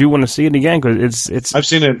 but I do want to see it again because it's. I've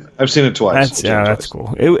seen it twice. That's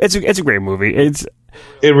cool. It's a great movie. It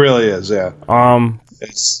really is. Yeah.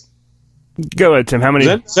 It's. Go ahead, Tim. How many?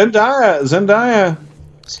 Zendaya.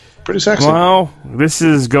 Pretty sexy. Well, this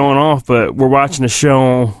is going off, but we're watching a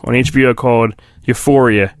show on HBO called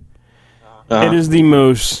Euphoria. It is the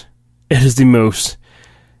most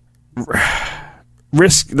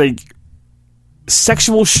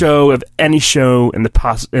sexual show of any show in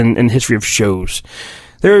the history of shows.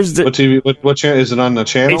 There's what TV? What channel is it on? The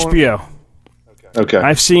channel? HBO. Okay.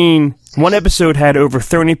 I've seen one episode had over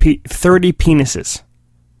 30 penises.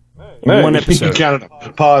 One episode. You counted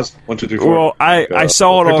them. Pause. 1, 2, 3, 4. Well, I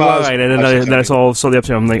saw it online, and then I saw the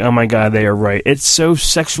episode. I'm like, oh my god, they are right. It's so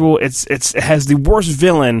sexual. It has the worst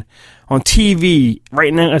villain on TV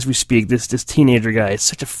right now as we speak. This teenager guy is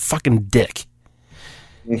such a fucking dick.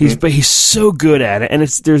 Mm-hmm. He's so good at it, and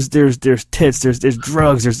there's tits, there's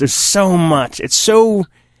drugs, there's so much. It's so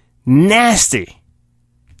nasty.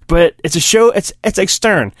 But it's a show. It's like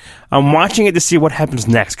Stern. I'm watching it to see what happens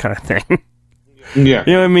next, kind of thing. Yeah,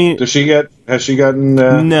 you know what I mean. Has she gotten?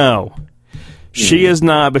 No, she is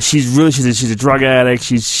not. But she's a drug addict.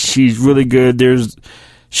 She's really good.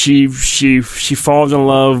 She falls in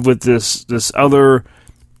love with this other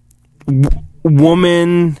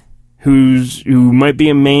woman who might be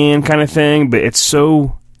a man, kind of thing. But it's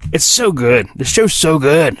so good. The show's so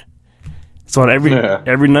good. It's on every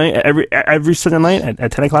night, every Sunday night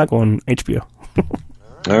at 10 o'clock on HBO.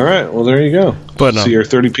 All right, well there you go. But see your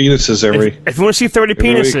 30 penises every. If you want to see 30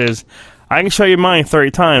 penises, I can show you mine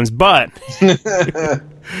 30 times. But but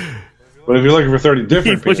if you're looking for 30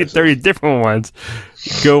 different, penises, 30 different ones,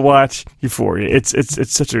 go watch Euphoria. It's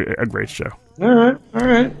such a great show. All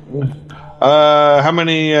right. How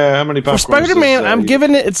many popcorns? For Spider-Man, I'm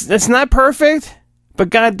giving it. It's not perfect,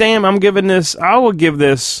 but goddamn, I will give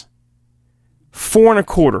this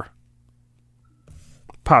 4.25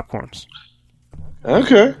 popcorns.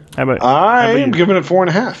 Okay. I am giving it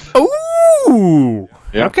 4.5. Ooh.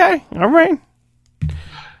 Yep. Okay. All right.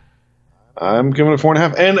 I'm giving it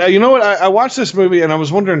 4.5. And you know what? I watched this movie and I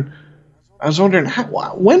was wondering,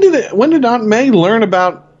 when did Aunt May learn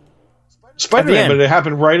about Spider-Man? But it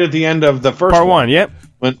happened right at the end of the first part one. Yep.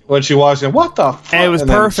 When she watched it, what the fuck? And it was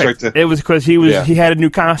perfect. It was because he had a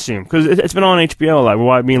new costume. Because it's been on HBO a lot.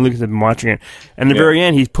 Well, me and Lucas have been watching it. And at the very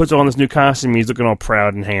end, he puts on this new costume. He's looking all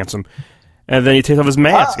proud and handsome. And then he takes off his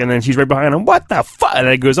mask, and then she's right behind him. What the fuck? And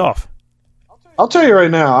it goes off. I'll tell you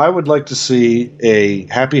right now, I would like to see a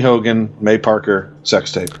Happy Hogan, May Parker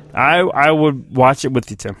sex tape. I would watch it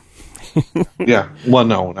with you, Tim. Yeah. Well,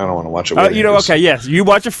 no, I don't want to watch it with you. Okay, yes. You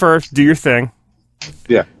watch it first. Do your thing.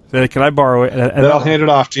 Yeah. Then can I borrow it? Then I'll hand it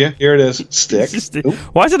off to you. Here it is. Stick.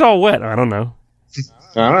 Why is it all wet? I don't know. It's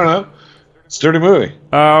a dirty movie.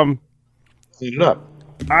 Clean it up.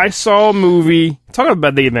 I saw a movie, talking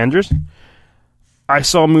about the Avengers, I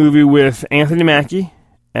saw a movie with Anthony Mackie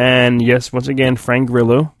and, yes, once again, Frank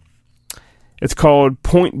Grillo. It's called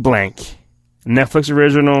Point Blank. Netflix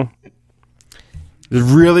original. There's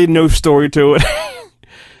really no story to it.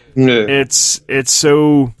 Yeah. It's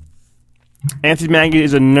so... Anthony Mackie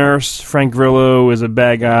is a nurse. Frank Grillo is a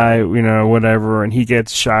bad guy, whatever, and he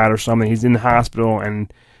gets shot or something. He's in the hospital,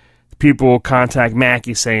 and people contact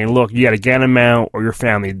Mackie saying, look, you got to get him out or your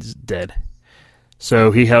family's dead.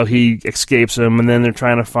 So he escapes him, and then they're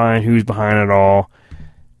trying to find who's behind it all.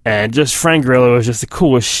 And just Frank Grillo is just the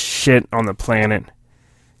coolest shit on the planet.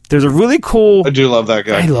 There's a really cool... I do love that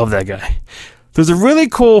guy. I love that guy. There's a really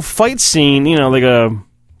cool fight scene, like a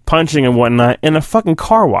punching and whatnot, in a fucking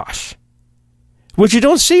car wash. Which you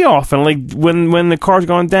don't see often. Like, when the car's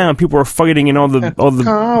going down, people are fighting in all the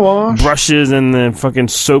car wash. Brushes and the fucking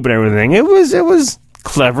soap and everything. It was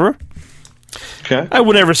clever. Okay. I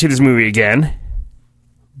would never see this movie again.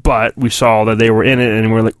 But we saw that they were in it,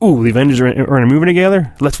 and we're like, ooh, the Avengers are in a movie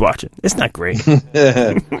together? Let's watch it. It's not great.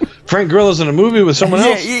 Frank Grillo's in a movie with someone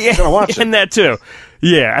else? Yeah. Gonna watch it. And that, too.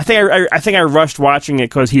 Yeah, I think I rushed watching it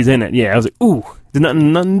because he's in it. Yeah, I was like, ooh, there's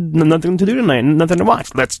nothing to do tonight, nothing to watch.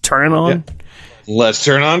 Let's turn it on. Yeah. Let's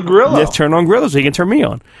turn on Grillo. Let's turn on Grillo so he can turn me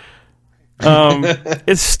on.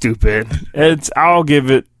 It's stupid. I'll give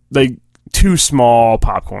it, 2 small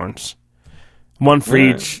popcorns. One for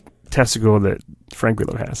each testicle that Frank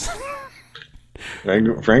Grillo has.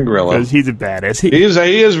 Frank Grillo. Because he's a badass. He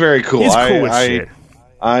is very cool. He's cool as shit.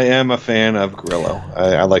 I am a fan of Grillo.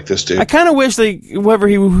 I like this dude. I kind of wish, whoever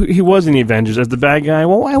he was in the Avengers as the bad guy,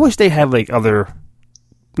 well, I wish they had, other,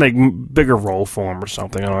 bigger role for him or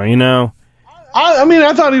something. I don't know, I mean,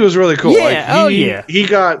 I thought he was really cool. Yeah. He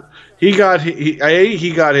got he got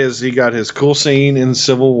his cool scene in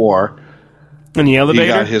Civil War. In the elevator? He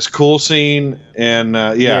got his cool scene in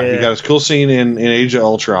he got his cool scene in Age of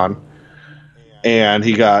Ultron. And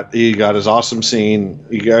he got his awesome scene.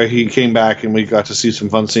 He came back and we got to see some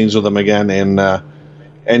fun scenes with him again in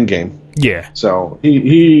Endgame. Yeah. So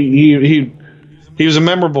he was a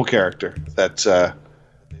memorable character that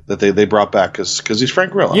they brought back because he's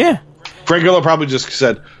Frank Grillo. Yeah. Frank Grillo probably just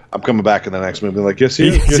said, "I'm coming back in the next movie." Like, yes,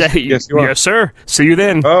 you, yes, you are. Yes, sir. See you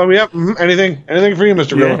then. Oh, yeah. Anything for you,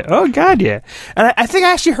 Mr. Grillo. Yeah. Oh, God, yeah. And I think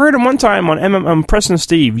I actually heard him one time on Preston and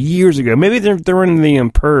Steve years ago. Maybe they're in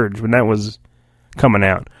the Purge when that was coming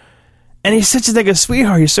out. And he's such a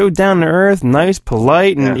sweetheart. He's so down to earth, nice,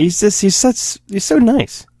 polite, and he's so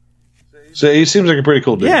nice. So he seems like a pretty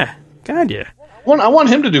cool dude. Yeah. God, yeah. I want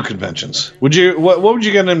him to do conventions. Would you? What would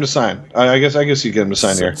you get him to sign? I guess you get him to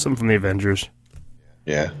sign here. Something from the Avengers.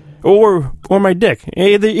 Yeah. Or my dick.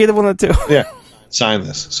 Either one of the two. Yeah. Sign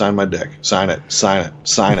this. Sign my dick. Sign it. Sign it.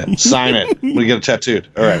 Sign it. Sign it. We get it tattooed.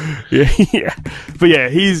 All right. Yeah. But yeah,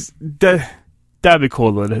 that'd be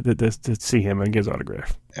cool to see him and get his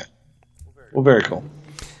autograph. Yeah. Well, very cool.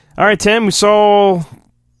 All right, Tim. We saw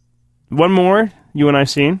one more. You and I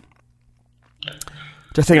seen.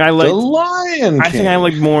 I think I liked The Lion King. I think I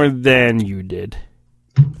liked more than you did.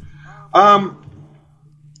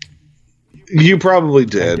 You probably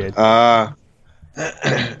did. I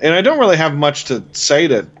did. And I don't really have much to say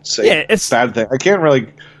it's bad things. I can't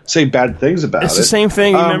really say bad things about it. It's the same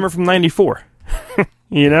thing you remember from '94.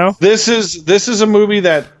 You know? This is a movie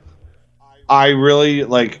that I really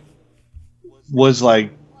was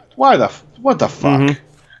like, what the fuck? Mm-hmm.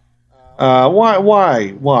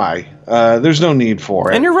 Why? There's no need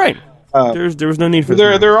for it. And you're right. There was no need for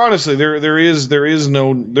this. Honestly there is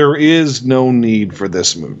no need for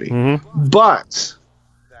this movie. Mm-hmm. But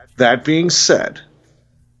that being said,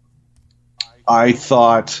 I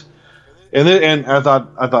thought, and I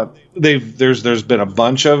thought there's been a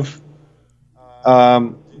bunch of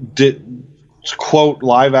quote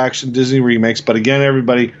live action Disney remakes, but again,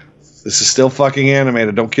 everybody, this is still fucking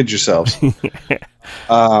animated. Don't kid yourselves.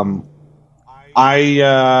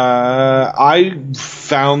 I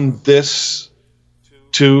found this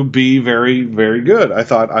to be very, very good. I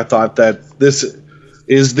thought that this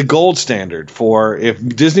is the gold standard for if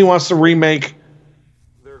Disney wants to remake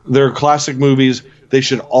their classic movies, they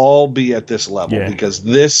should all be at this level because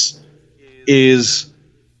this is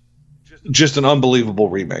just an unbelievable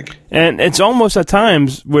remake. And it's almost at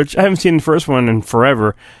times, which I haven't seen the first one in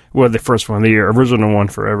forever. Well, the first one, the original one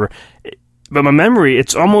forever. But my memory,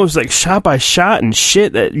 it's almost like shot by shot and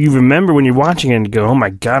shit that you remember when you're watching it and go, oh my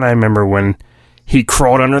God, I remember when he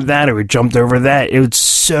crawled under that or he jumped over that. It was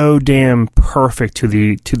so damn perfect to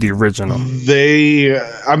the original.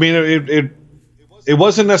 It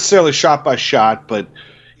wasn't necessarily shot by shot, but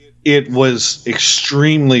it was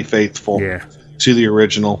extremely faithful to the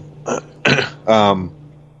original.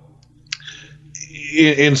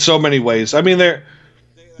 In so many ways. I mean, I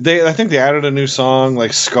think they added a new song,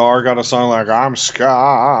 like Scar got a song like I'm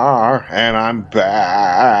Scar and I'm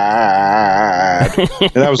bad.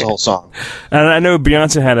 And that was the whole song. And I know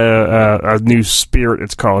Beyonce had a new Spirit,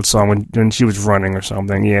 it's called, song when she was running or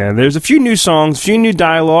something. Yeah, there's a few new songs, a few new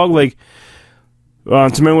dialogue, like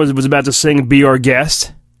Timon was about to sing Be Our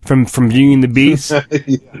Guest from Beauty and the Beast.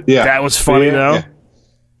 Yeah. That was funny though. Yeah.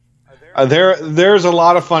 There's a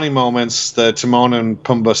lot of funny moments. The Timon and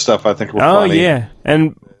Pumbaa stuff, I think, were funny. Oh yeah,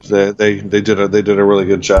 and they did a really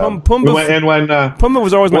good job. Pumbaa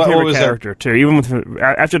was always my favorite character too. Even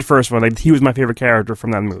after the first one, he was my favorite character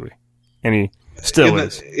from that movie, and he still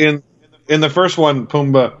is. In the first one,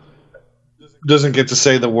 Pumbaa doesn't get to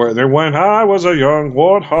say the word. There, when I was a young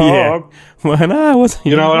warthog. Yeah. When I was,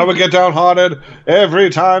 I would get downhearted every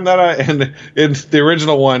time that and in the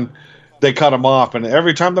original one. They cut him off, and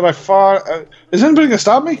every time that I fought, is anybody gonna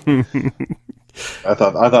stop me? I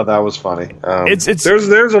thought that was funny.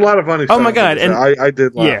 There's a lot of funny stuff. Oh my God, and I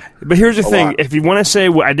did laugh. Yeah, but here's the thing: lot. if you want to say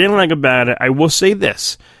what I didn't like about it, I will say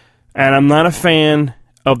this, and I'm not a fan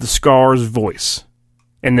of the Scar's voice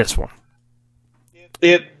in this one.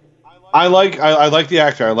 I like the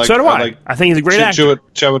actor. So do I. I think he's a great actor.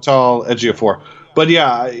 Chiwetel Ejiofor. But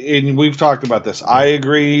yeah, and we've talked about this. I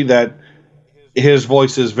agree that his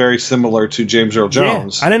voice is very similar to James Earl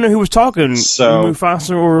Jones. Yeah, I didn't know who was talking,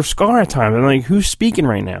 Mufasa or Scar at times. I'm like, who's speaking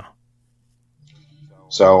right now?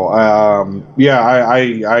 So, I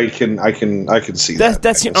can see that.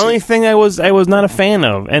 That's the only thing I was not a fan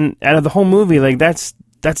of, and out of the whole movie, like that's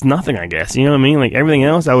nothing, I guess. You know what I mean? Like everything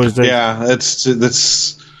else, I was. Like, it's to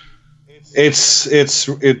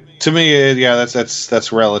me.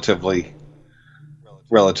 That's relatively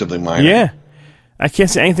relatively minor. Yeah, I can't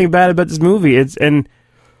say anything bad about this movie. I'm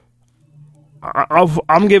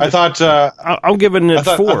giving it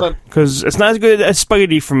 4 because it's not as good as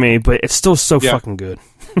Spidey for me, but it's still so fucking good.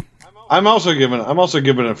 I'm also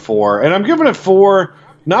giving it 4, and I'm giving it 4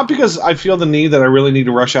 not because I feel the need that I really need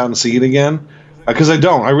to rush out and see it again, because I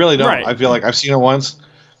don't. I really don't. Right. I feel like I've seen it once.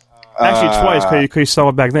 Actually, twice because you saw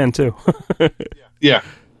it back then too. Yeah,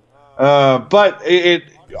 but it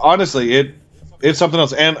honestly it's something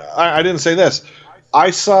else. And I didn't say this.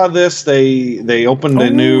 I saw this. They opened a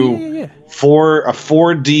new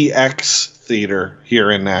 4DX theater here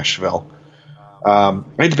in Nashville. I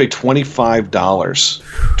had to pay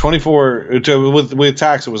 $25. With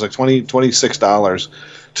tax, it was like $26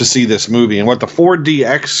 to see this movie. And what the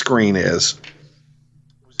 4DX screen is,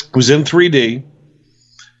 it was in 3D,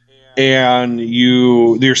 and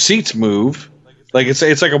your seats move. Like it's the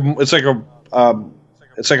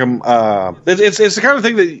kind of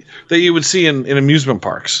thing that you would see in amusement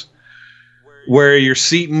parks, where your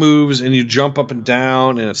seat moves and you jump up and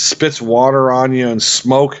down and it spits water on you and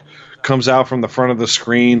smoke comes out from the front of the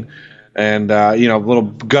screen, and little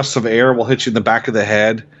gusts of air will hit you in the back of the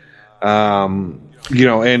head. And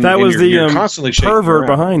that was you're constantly pervert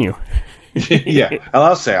behind you. Yeah,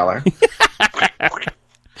 hello, sailor.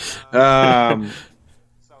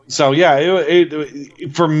 So yeah,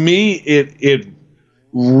 it for me it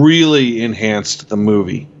really enhanced the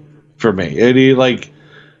movie for me. When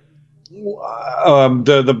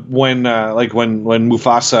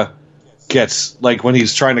Mufasa gets, like, when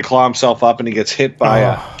he's trying to claw himself up and he gets hit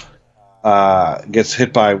by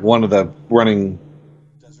one of the running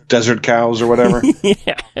desert cows or whatever.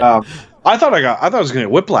 Yeah. I thought I was going to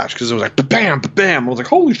get whiplash because it was like bam, bam. I was like,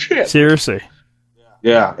 holy shit! Seriously.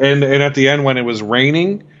 Yeah, and at the end when it was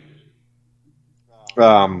raining,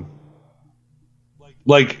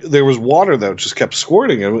 like there was water that just kept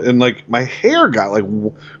squirting, and like my hair got like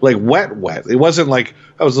wet. It wasn't like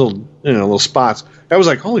I was little spots. I was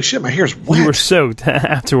like, holy shit, my hair's wet. You were soaked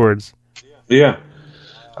afterwards. Yeah.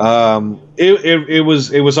 It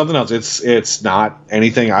was something else. It's not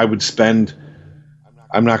anything I would spend.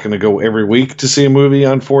 I'm not going to go every week to see a movie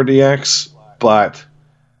on 4DX, but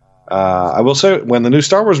I will say when the new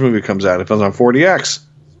Star Wars movie comes out, if it's on 4DX,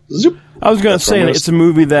 zoop. I was going to say that it's a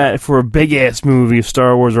movie that, for a big ass movie, a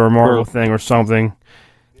Star Wars or a Marvel thing or something,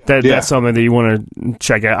 that's something that you want to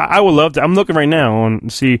check out. I would love to. I'm looking right now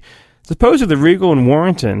and see. Supposedly the Regal in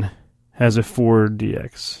Warrington has a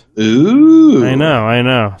 4DX. Ooh, I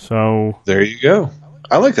know. So there you go.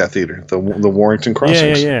 I like that theater, the Warrington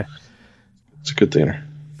Crossings. Yeah. It's a good theater.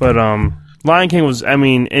 But Lion King was,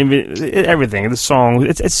 everything. The song,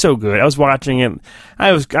 it's so good. I was watching it.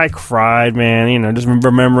 I cried, man. Just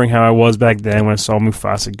remembering how I was back then when I saw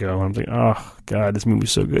Mufasa go. I was like, oh god, this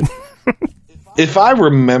movie's so good. If I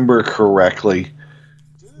remember correctly,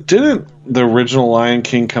 didn't the original Lion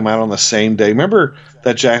King come out on the same day? Remember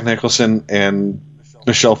that Jack Nicholson and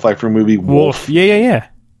Michelle Pfeiffer movie Wolf? Yeah.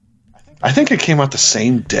 I think it came out the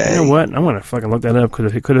same day. You know what? I'm gonna fucking look that up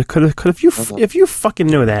because if you fucking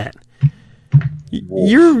know that,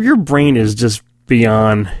 your brain is just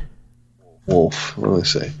beyond. Wolf. What do they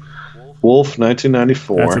say? Wolf,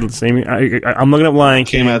 1994. That's the same. I'm looking up Lion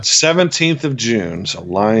King. Came out 17th of June. So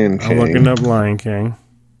Lion King. I'm looking up Lion King.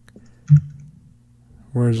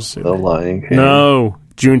 Where does it say? The Lion King. No,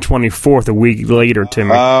 June 24th. A week later,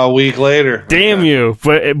 Timmy. A week later. Damn you!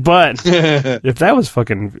 But if that was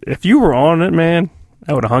if you were on it, man,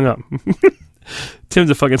 I would have hung up. Tim's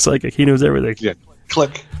a fucking psychic. He knows everything. Yeah.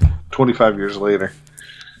 Click. 25 years later.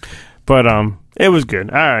 But it was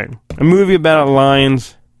good. All right, a movie about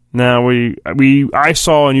lions. Now I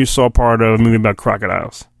saw and you saw part of a movie about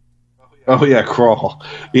crocodiles. Oh yeah, Crawl.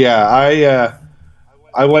 Yeah,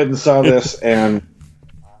 I went and saw this, and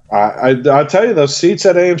I'll tell you, those seats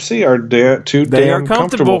at AMC are damn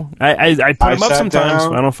comfortable. I put them up sometimes.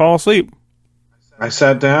 I don't fall asleep. I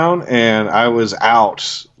sat down and I was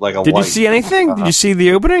out like a light. Did you see anything? Did you see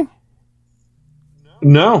the opening?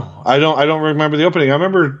 No, I don't remember the opening. I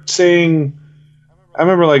remember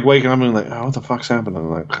like waking up and like, oh, what the fuck's happening? I'm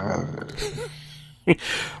like,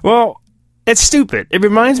 well, it's stupid. It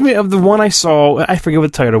reminds me of the one I saw. I forget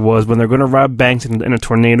what the title was, when they're going to rob banks in a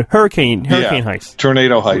tornado, hurricane heist,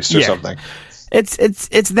 tornado heist or something.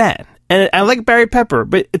 It's that, and I like Barry Pepper,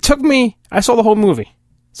 but it took me. I saw the whole movie,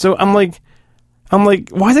 so I'm like,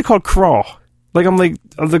 why is it called Crawl? Like, I'm like,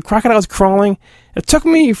 are the crocodiles crawling? It took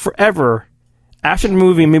me forever. After the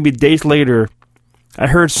movie, maybe days later, I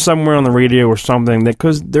heard somewhere on the radio or something that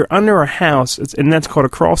because they're under a house, and that's called a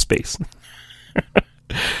crawl space.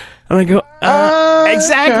 And I go,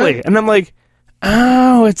 exactly. Okay. And I'm like,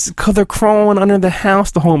 Oh, it's because they're crawling under the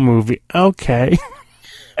house the whole movie. Okay.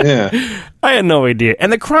 Yeah. I had no idea.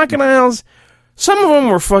 And the crocodiles, some of them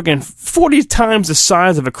were fucking 40 times the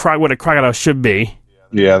size of what a crocodile should be.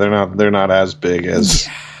 Yeah, they're not as big as...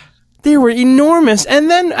 They were enormous. And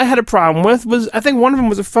then I had a problem with I think one of them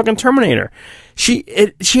was a fucking Terminator. She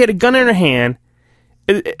had a gun in her hand.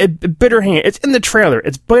 It bit her hand. It's in the trailer.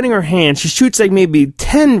 It's biting her hand. She shoots like maybe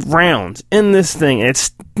 10 rounds in this thing, and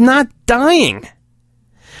it's not dying.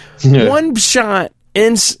 Yeah. One shot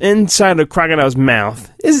inside a crocodile's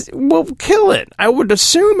mouth will kill it. I would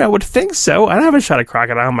think so. I haven't shot a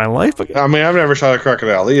crocodile in my life. But, I mean, I've never shot a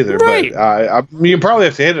crocodile either. Right. But you probably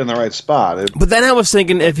have to hit it in the right spot. But then I was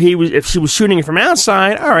thinking if she was shooting it from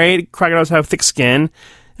outside, all right, crocodiles have thick skin.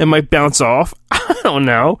 It might bounce off. I don't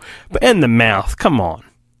know. But in the mouth, come on.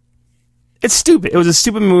 It's stupid. It was a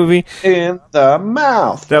stupid movie. In the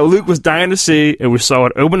mouth. That Luke was dying to see. And we saw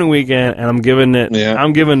it opening weekend, and I'm giving it. Yeah.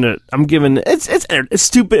 I'm giving it. It's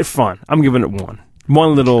stupid and fun. I'm giving it one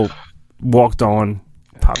little walked on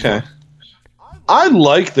popcorn. Okay. I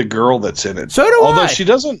like the girl that's in it. So do Although I. she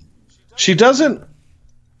doesn't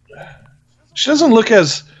look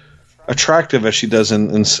as attractive as she does in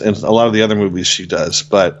a lot of the other movies she does.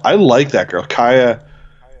 But I like that girl, Kaya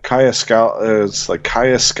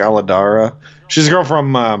Skaladara. She's a girl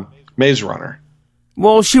from Maze Runner.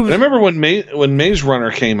 Well, she was. And I remember when Maze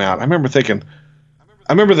Runner came out. I remember the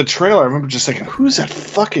trailer. I remember just thinking, "Who's that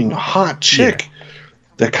fucking hot chick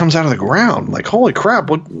that comes out of the ground? Like, holy crap!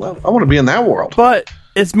 I want to be in that world." But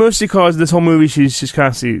it's mostly because this whole movie she's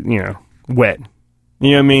constantly wet.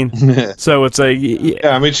 You know what I mean? So it's like,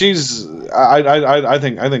 yeah. I mean, she's. I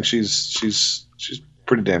think she's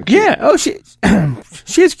pretty damn cute. Yeah. Oh, she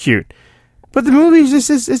is cute, but the movie is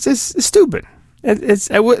just stupid. It's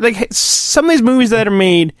like some of these movies that are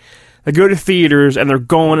made that go to theaters and they're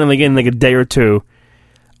going and again like a day or two.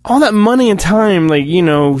 All that money and time, like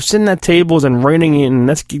sitting at tables and writing it and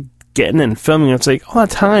that's getting it and filming it. It's like all that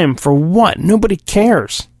time for what? Nobody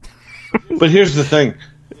cares. But here's the thing.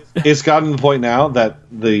 It's gotten to the point now that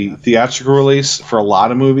the theatrical release for a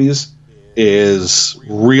lot of movies is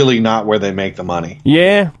really not where they make the money.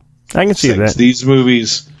 Yeah, I can see that. These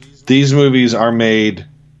movies are made.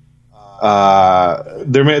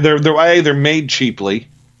 They're made cheaply.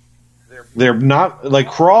 They're not like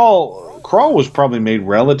Crawl. Crawl was probably made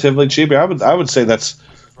relatively cheap. I would say this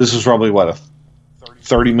was probably what a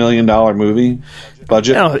 $30 million movie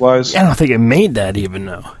budget wise. I don't think it made that even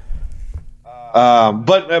though.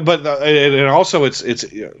 But and also it's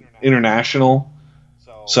international,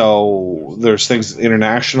 so there's things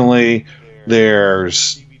internationally.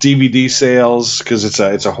 There's DVD sales because it's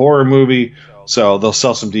a horror movie, so they'll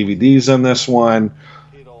sell some DVDs on this one.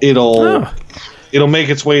 It'll make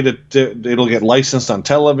its way it'll get licensed on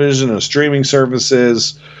television and streaming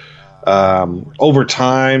services over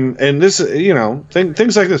time, and this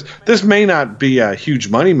things like this. This may not be a huge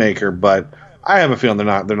moneymaker, but I have a feeling they're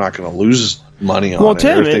not going to lose money on it.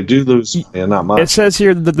 Tim, if they do lose, not much. It says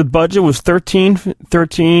here that the budget was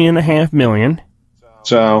 $13.5 million.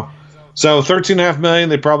 So $13.5 million.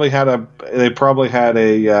 They probably had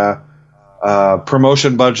a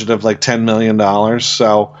promotion budget of like $10 million.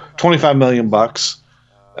 So $25 million.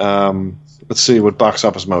 Let's see what Box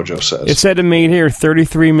Office Mojo says. It said it made here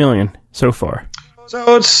 $33 million so far.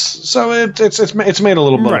 So it's made a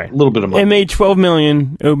little bit of money. It made $12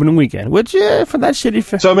 million opening weekend, which for that shitty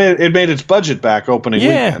film. So it made its budget back opening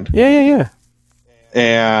weekend. Yeah.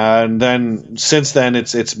 And then since then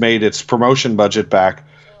it's made its promotion budget back.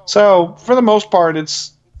 So for the most part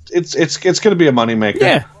it's going to be a moneymaker.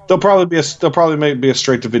 Yeah. They'll probably be a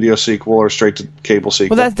straight to video sequel or straight to cable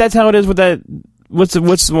sequel. Well, that's how it is with that. What's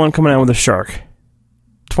the one coming out with the shark?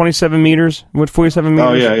 27 meters? What, 47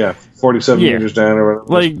 meters? Oh, yeah. 47 meters down or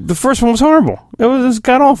whatever. Like, the first one was horrible. It was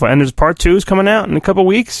god-awful. And there's part 2 is coming out in a couple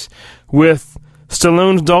weeks with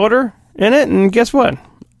Stallone's daughter in it, and guess what?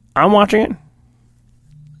 I'm watching it.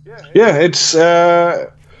 Yeah, it's...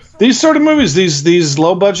 these sort of movies, these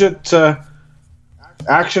low-budget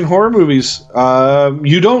action horror movies,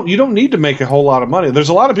 you don't need to make a whole lot of money. There's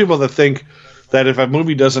a lot of people that think that if a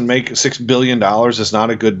movie doesn't make $6 billion, it's not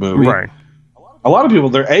a good movie. Right. A lot of people,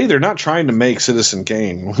 they're not trying to make Citizen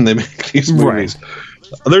Kane when they make these movies.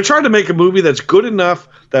 Right. They're trying to make a movie that's good enough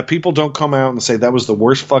that people don't come out and say that was the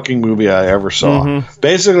worst fucking movie I ever saw. Mm-hmm.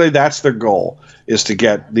 Basically, that's their goal, is to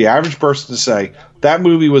get the average person to say that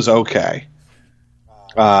movie was okay.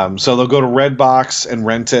 So they'll go to Redbox and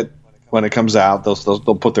rent it when it comes out. They'll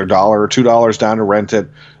put their $1 or $2 down to rent it.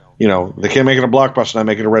 They can't make it a Blockbuster night,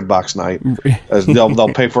 make it a Redbox night.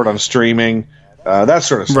 They'll pay for it on streaming, that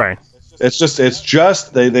sort of stuff. Right. It's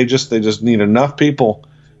just they just need enough people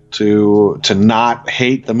to not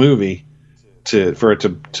hate the movie for it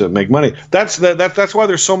to make money. That's why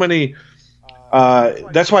there's so many.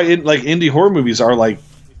 That's why indie horror movies are like,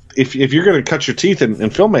 if you're going to cut your teeth in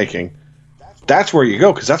filmmaking, that's where you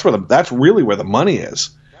go, because that's really where the money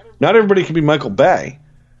is. Not everybody can be Michael Bay,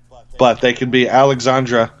 but they can be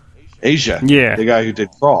Alexandra Asia, the guy who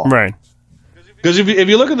did Crawl, right? Because if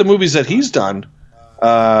you look at the movies that he's done,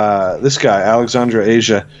 this guy Alexandra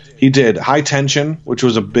Asia, he did High Tension, which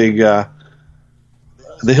was a big.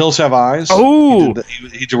 The Hills Have Eyes. Oh,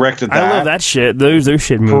 he directed that. I love that shit. Those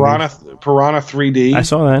shit movies. Piranha 3D. I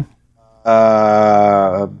saw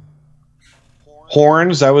that.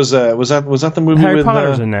 Horns. That was that the movie Harry with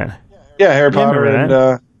Potter's in that. Yeah, Harry Potter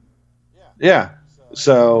and yeah.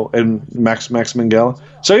 So and Max Minghella.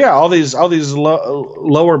 So yeah, all these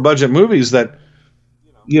lower budget movies that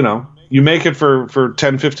you make it for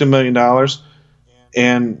 $10-15 million,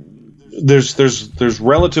 and there's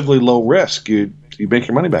relatively low risk. You make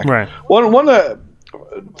your money back. Right. A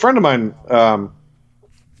friend of mine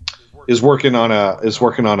is working on an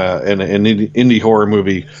indie horror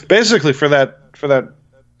movie. Basically, for that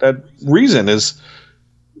reason is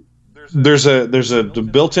there's a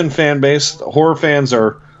built-in fan base. Horror fans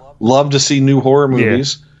love to see new horror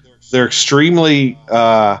movies. Yeah. They're extremely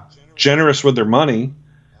generous with their money,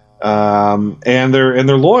 and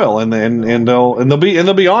they're loyal, and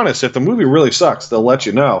they'll be honest. If the movie really sucks, they'll let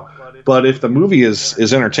you know. But if the movie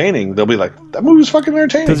is entertaining, they'll be like, that movie's fucking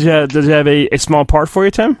entertaining. Does he have a small part for you,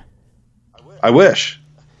 Tim? I wish.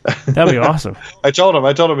 That'd be awesome. I told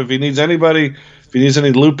him if he needs any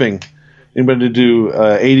looping, anybody to do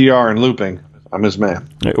ADR and looping, I'm his man.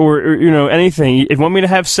 Or anything. If you want me to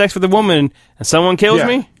have sex with a woman and someone kills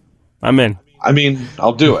me, I'm in. I mean,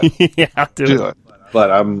 I'll do it. Yeah, I'll do it. But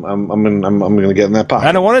I'm going to get in that pocket.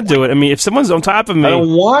 I don't want to do it. I mean, if someone's on top of me, I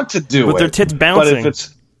don't want to do with it. Their tits bouncing. But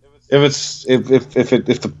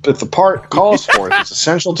if the part calls for it, it's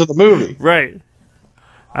essential to the movie. Right.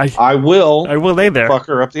 I will lay there. Fuck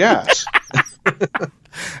her up the ass.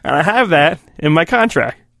 And I have that in my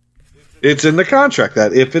contract. It's in the contract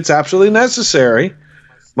that if it's absolutely necessary,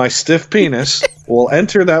 my stiff penis will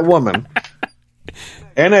enter that woman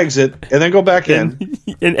and exit, and then go back in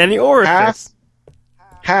any orifice.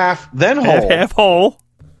 Half, then whole. Half whole.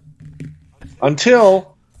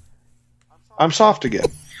 Until I'm soft again.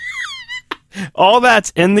 All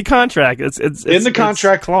that's in the contract. It's in the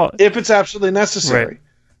contract if it's absolutely necessary. Right.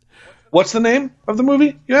 What's the name of the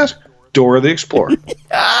movie, you ask? Dora the Explorer.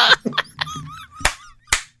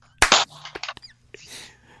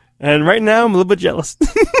 And right now, I'm a little bit jealous.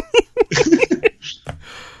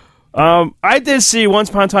 I did see Once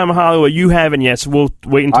Upon a Time in Hollywood. You haven't yet, so we'll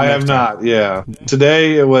wait until next time. I have not, yeah.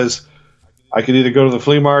 Today it was, I could either go to the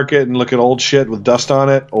flea market and look at old shit with dust on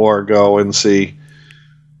it, or go and see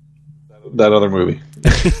that other movie.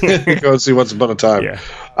 Go and see Once Upon a Time. Yeah.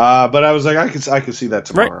 But I was like, I could see that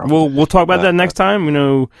tomorrow. Right. We'll talk about that next time,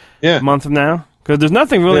 a month from now. Because there's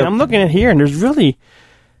nothing really, I'm looking at here, and there's really...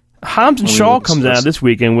 Hobbs and Shaw comes out this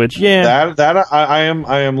weekend, which that I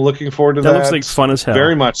am looking forward to. That looks like fun as hell,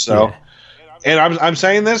 very much so. Yeah. And I'm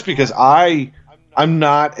saying this because I am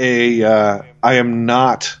not a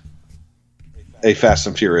Fast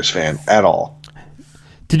and Furious fan at all.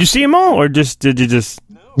 Did you see them all, or did you just?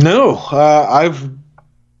 No, I've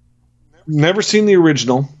never seen the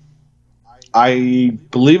original. I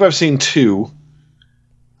believe I've seen 2,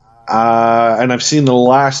 and I've seen the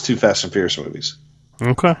last 2 Fast and Furious movies.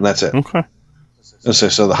 Okay. And that's it. Okay.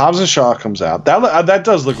 So the Hobbs and Shaw comes out. That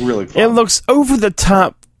does look really fun. It looks over the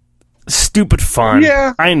top, stupid fun.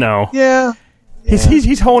 Yeah. I know. Yeah.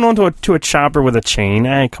 He's holding on to a chopper with a chain.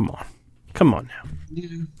 Come on now.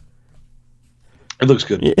 Yeah. It looks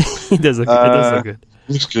good. Yeah, it does look good.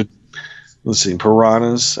 Looks good. Let's see.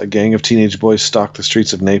 Piranhas, a gang of teenage boys stalk the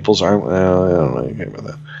streets of Naples. I don't know anything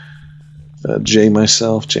about that. Jay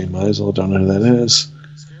Meisel, don't know who that is.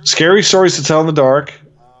 Scary Stories to Tell in the Dark.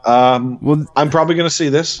 I'm probably going to see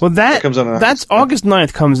this. Well, that comes out. That's August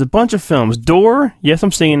 9th. Comes a bunch of films. Dora, yes,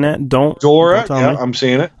 I'm seeing that. Dora, yeah, I'm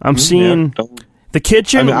seeing it. I'm seeing The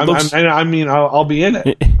Kitchen. I'll be in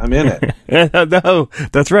it. I'm in it. No,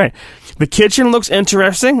 that's right. The Kitchen looks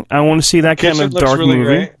interesting. I want to see that kind of dark really movie.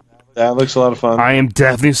 Great. That looks a lot of fun. I am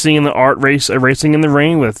definitely seeing the art race, Racing in the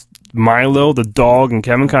Rain with Milo, the dog, and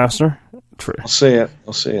Kevin Costner. I'll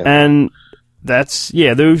see it. And that's,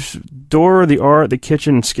 those Dora, the art, the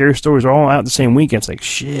Kitchen, and Scary Stories are all out the same weekend. It's like,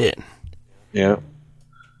 shit. Yeah.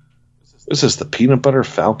 This is the Peanut Butter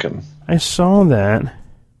Falcon. I saw that.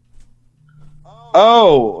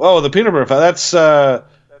 Oh, the Peanut Butter Falcon.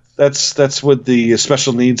 That's with the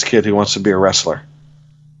special needs kid who wants to be a wrestler.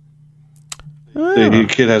 Oh. The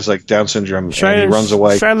kid has like Down syndrome and he runs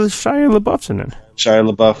away. Shia LaBeouf's in it. Shia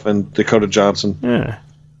LaBeouf and Dakota Johnson. Yeah.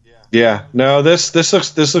 Yeah. No, this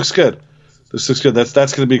looks good. This looks good. That's going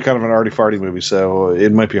to be kind of an arty-farty movie, so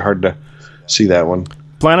it might be hard to see that one.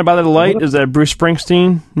 Blinded by the Light is that Bruce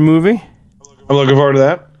Springsteen movie. I'm looking forward to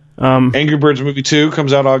that. Angry Birds movie 2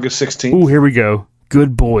 comes out August 16th. Ooh, here we go.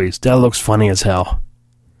 Good Boys. That looks funny as hell.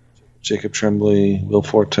 Jacob Tremblay, Will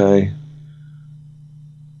Forte.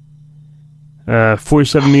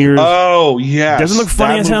 47 years. Oh, yes. Doesn't it look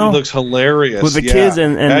funny as hell? It looks hilarious. With the kids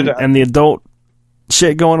and the adult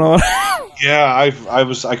shit going on. Yeah, I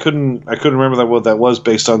couldn't remember what that was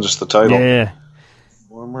based on just the title. Yeah.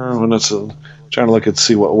 When it's trying to look and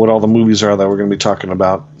see what all the movies are that we're going to be talking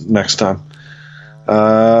about next time.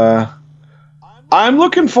 I'm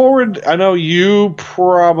looking forward. I know you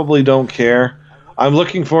probably don't care. I'm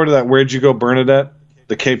looking forward to that Where'd You Go, Bernadette?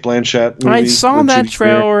 The Cate Blanchett movie. I saw that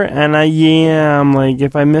trailer, and I'm like,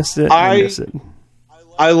 if I missed it, I miss it.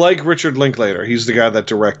 I like Richard Linklater. He's the guy that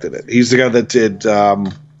directed it. He's the guy that did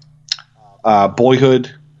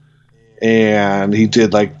Boyhood, and he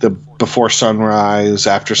did like the Before Sunrise,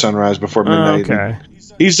 After Sunrise, Before Midnight. Okay.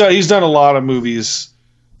 He's done a lot of movies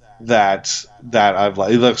that I've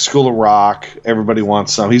liked. Like School of Rock, Everybody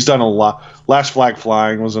Wants Some. He's done a lot. Last Flag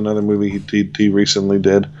Flying was another movie he recently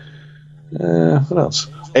did. What else?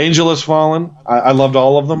 Angel Has Fallen. I loved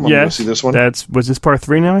all of them. I'm going to see this one. Was this part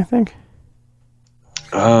 3 now, I think?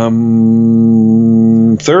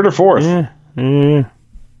 Third or fourth. Yeah.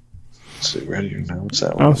 Let's see, Ready or Not. What's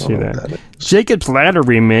that one? I'll see that. Jacob's Ladder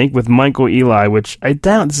remake with Michael Ealy, which I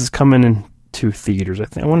doubt this is coming in 2 theaters. I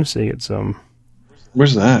want to see it some.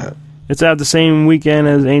 Where's that? It's out the same weekend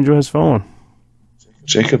as Angel Has Fallen.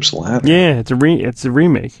 Jacob's Ladder. Yeah, it's a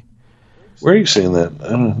remake. Where are you seeing that? I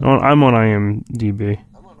don't know. I'm on IMDb.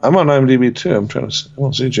 I'm on IMDb too. I'm trying to see. I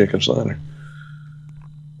don't see Jacob's Ladder.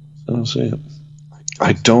 I don't see it.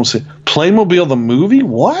 I don't see Playmobil the movie?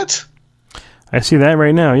 What? I see that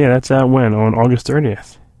right now. Yeah, that's out when? On August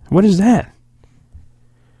 30th. What is that?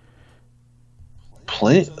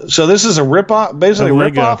 So this is a rip-off, basically a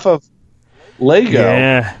rip-off of Lego.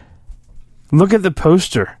 Yeah. Look at the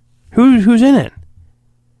poster. Who's in it?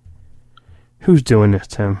 Who's doing this,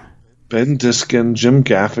 Tim? Ben Diskin, Jim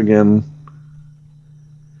Gaffigan.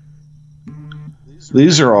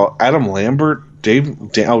 These are all Adam Lambert,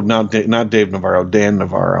 not Dave Navarro, Dan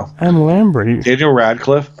Navarro. Adam Lambert. Daniel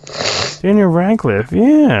Radcliffe,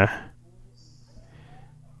 yeah.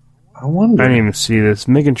 I wonder. I didn't even see this.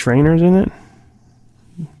 Meghan Trainor's in it?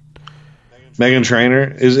 Meghan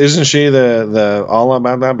Trainor? Isn't she the all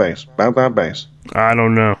about that bass? About that bass? I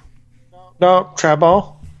don't know. No, trap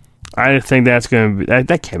ball? I think that's going to be...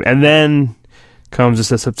 That can't be. And then comes this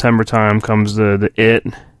September time, comes the It,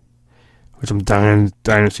 which I'm dying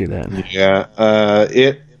to see that. Yeah.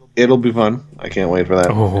 It'll be fun. I can't wait for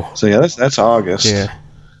that. Oh. So yeah, that's August. Yeah.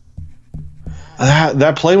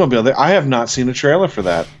 That Playmobil, I have not seen a trailer for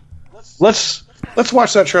that. Let's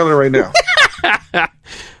watch that trailer right now.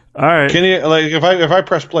 All right. Can you if I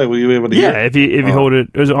press play, will you be able to hear? Yeah, if you hold it,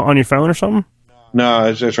 is it on your phone or something? No,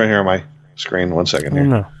 it's right here on my screen. 1 second here.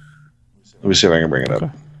 No. Let me see if I can bring it up.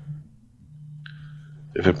 Okay.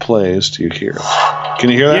 If it plays, do you hear it? Can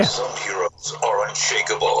you hear that? Yeah. Some heroes are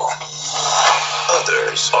unshakable.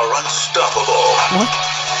 Others are unstoppable. What?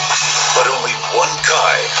 But only one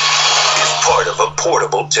kind is part of a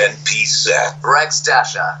portable 10-piece set. Rex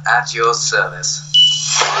Dasher, at your service.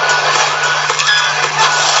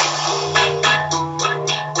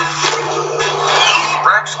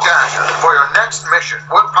 Rex Dasher, for your next mission,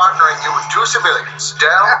 we're partnering you with 2 civilians, Dell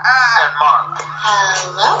and Marla.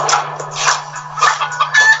 Hello?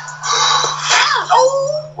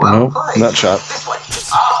 No, not shot. This way.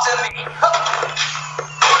 After me.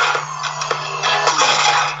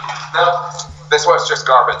 No, this was just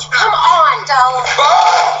garbage. Come on, Dell.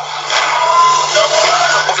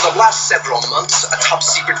 Over the last several months, a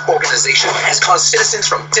top-secret organization has caused citizens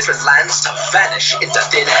from different lands to vanish into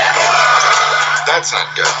thin air. That's not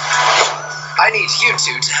good. I need you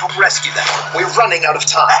two to help rescue them. We're running out of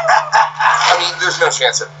time. I mean, there's no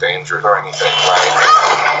chance of danger or anything, right?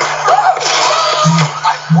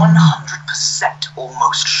 I'm 100%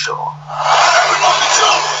 almost sure.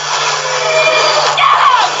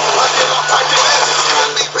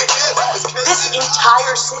 This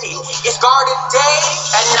entire city is guarded day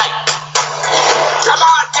and night. Come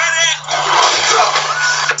on, get it!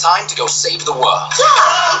 Time to go save the world.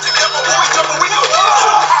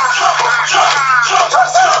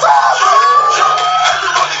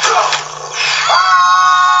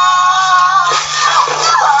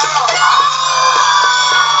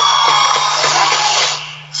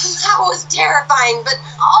 terrifying, but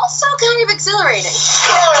also kind of exhilarating. We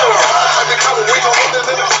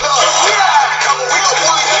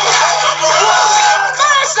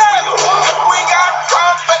got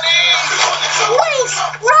company! Wait,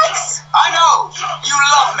 Rex! I know! You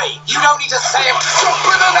love me! You don't need to say it!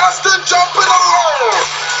 Jumping and Aston jumping along!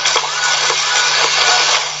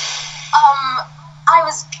 I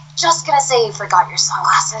was just gonna say you forgot your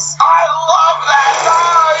sunglasses. I love that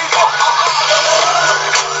guy!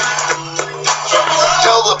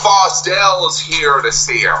 Tell the boss Dell's here to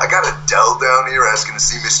see her. I got Adele down here asking to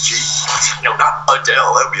see Miss G. No, not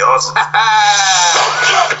Adele. That'd be awesome.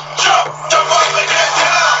 Jump up and get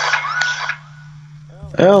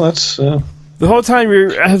down! Well, that's The whole time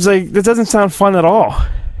I was like, this doesn't sound fun at all.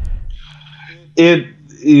 it.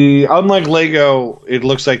 Unlike Lego, it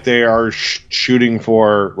looks like they are shooting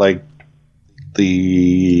for like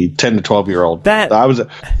the 10 to 12-year-old. I would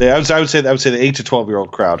say the 8 to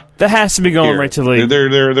 12-year-old crowd. That has to be going right to like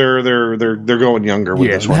they're going younger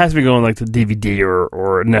with this it one. has to be going like the DVD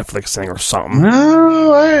or Netflix thing or something.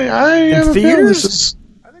 No, I have a feeling theaters?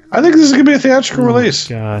 I think this is gonna be a theatrical release.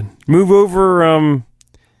 God, move over.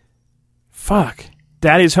 Fuck,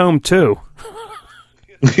 Daddy's Home too.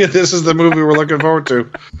 Yeah, this is the movie we're looking forward to.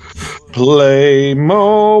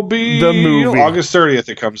 Playmobil. The movie. August 30th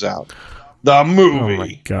it comes out. The movie. Oh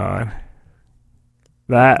my God.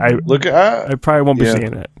 That I probably won't be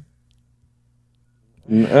seeing it.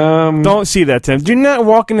 Don't see that, Tim. Do not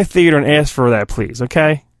walk in the theater and ask for that, please.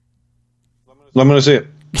 Okay. I'm gonna see it.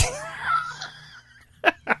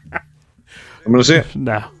 I'm gonna see it.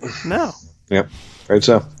 No. Yep. Right.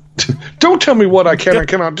 So, don't tell me what I can and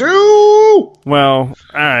cannot do. Well,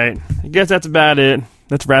 all right. I guess that's about it.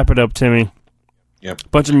 Let's wrap it up, Timmy.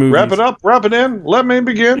 Yep. Bunch of movies. Wrap it up. Wrap it in. Let me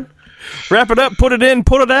begin. Wrap it up. Put it in.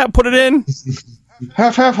 Put it out. Put it in.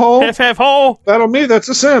 Half whole. Half whole. That'll me. That's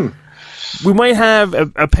a sin. We might have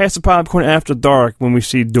a pass of popcorn after dark when we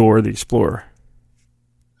see Dora the Explorer.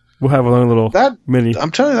 We'll have a little mini.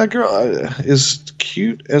 I'm telling you, that girl is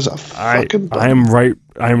cute as a fucking bunny.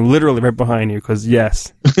 I am literally right behind you because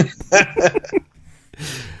yes.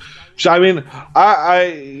 I mean,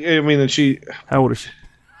 I mean, and she. How old is she?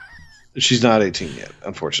 She's not 18 yet,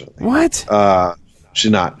 unfortunately. What?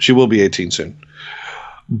 She's not. She will be 18 soon.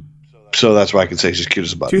 So that's why I can say she's cute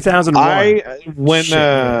as a bunny. 2001.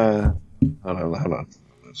 Hold on.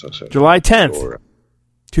 July 10th,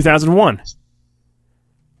 2001.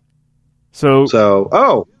 So,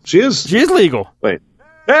 she is. She is legal. Wait.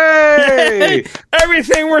 Hey!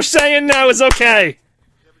 Everything we're saying now is okay.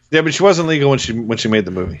 Yeah, but she wasn't legal when she made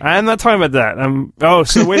the movie. I'm not talking about that.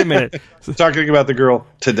 So wait a minute. Talking about the girl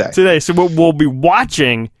today. So we'll be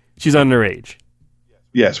watching. She's underage.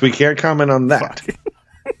 Yes, we can't comment on that.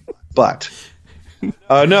 But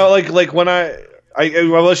no, like when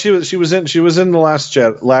she was in the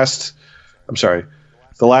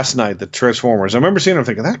last night, the Transformers. I remember seeing her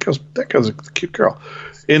thinking that girl's a cute girl.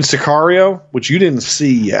 In Sicario, which you didn't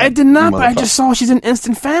see yet. I did not, but I just saw she's in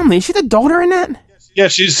Instant Family. Is she the daughter in that? Yeah,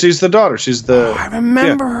 she's the daughter. She's the. I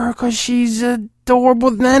remember her because she's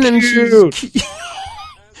adorable then, and cute. She's cute.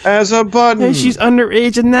 As a button. And she's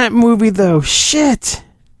underage in that movie, though. Shit.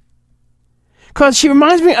 Because she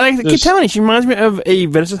reminds me, I keep telling you, she reminds me of a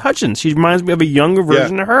Vanessa Hudgens. She reminds me of a younger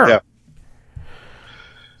version of her. Yeah.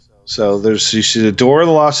 So she's Dora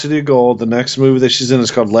the Lost City of Gold. The next movie that she's in is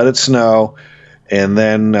called Let It Snow. And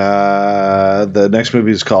then the next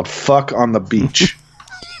movie is called Fuck on the Beach.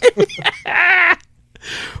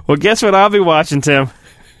 Well, guess what I'll be watching, Tim?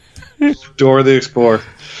 Dora the Explorer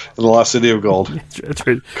and the Lost City of Gold. That's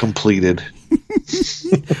right. Completed.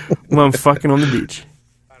 Well, I'm fucking on the beach.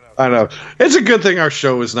 I know. It's a good thing our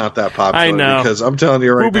show is not that popular. I know. Because I'm telling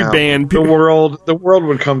you right now. We'll be banned. The world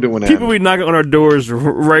would come to an end. People will be knocking on our doors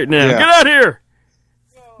right now. Yeah. Get out here!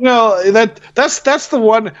 No, that's the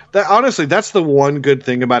one that honestly that's the one good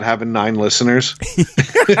thing about having 9 listeners.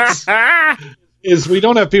 is we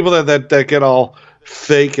don't have people that get all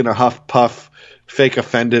fake and a huff puff, fake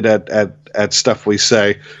offended at stuff we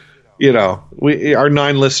say. You know, our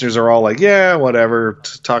 9 listeners are all like, yeah, whatever.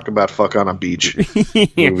 Talk about fuck on a beach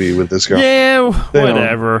movie with this girl. Yeah,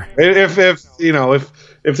 whatever. If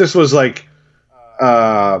this was like,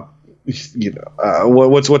 what's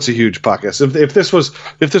a huge podcast? If this was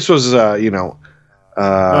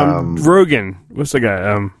Rogan. What's the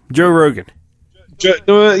guy? Joe Rogan.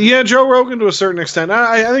 Joe Rogan to a certain extent.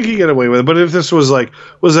 I think he get away with it. But if this was like,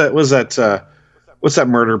 what's that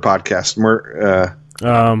murder podcast?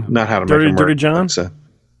 Not How to Make a Murder. Dirty John?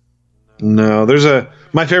 No, there's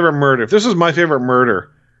My Favorite Murder. If this was My Favorite Murder,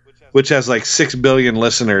 which has like 6 billion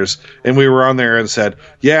listeners, and we were on there and said,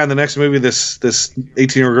 yeah, and the next movie this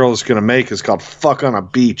 18-year-old girl is going to make is called Fuck on a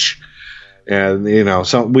Beach. And, you know,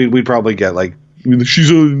 so we'd probably get like, she's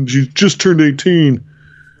just turned 18.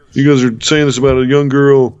 You guys are saying this about a young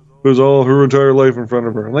girl who has all her entire life in front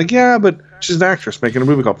of her. I'm like, yeah, but she's an actress making a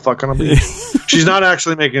movie called Fuck on a Beach. She's not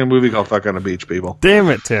actually making a movie called Fuck on a Beach, people. Damn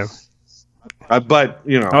it, Tim. But,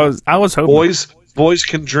 you know, I was hoping boys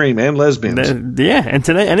can dream, and lesbians. Yeah, and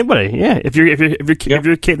today anybody. Yeah, if you're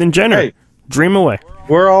Caitlyn Jenner, hey, dream away.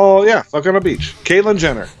 We're all Fuck on a Beach. Caitlyn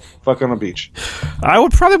Jenner, Fuck on a Beach. I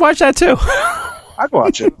would probably watch that too. I'd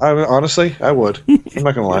watch it. Honestly, I would. I'm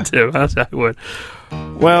not gonna lie. Too. I would.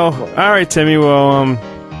 Well, all right, Timmy. Well,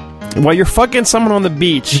 while you're fucking someone on the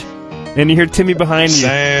beach, and you hear Timmy behind you,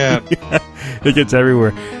 it gets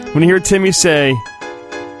everywhere. When you hear Timmy say,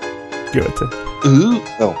 "Go Tim." Ooh.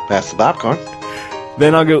 Oh, pass the popcorn.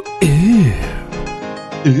 Then I'll go, ooh.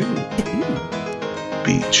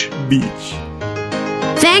 Beach.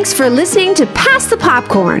 Thanks for listening to Pass the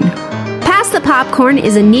Popcorn. Pass the Popcorn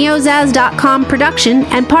is a neozaz.com production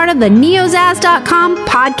and part of the neozaz.com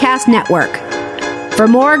podcast network. For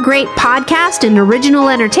more great podcast and original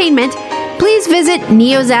entertainment, please visit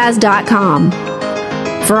neozaz.com.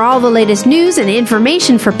 For all the latest news and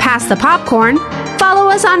information for Pass the Popcorn, follow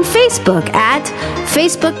us on Facebook at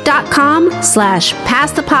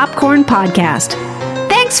facebook.com/passthepopcornpodcast.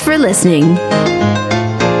 Thanks for listening.